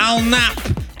Gardner, Al Knapp,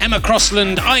 Emma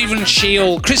Crossland, Ivan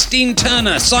Scheel, Christine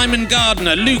Turner, Simon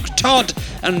Gardner, Luke Todd,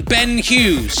 and Ben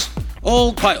Hughes.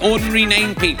 All quite ordinary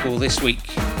named people this week.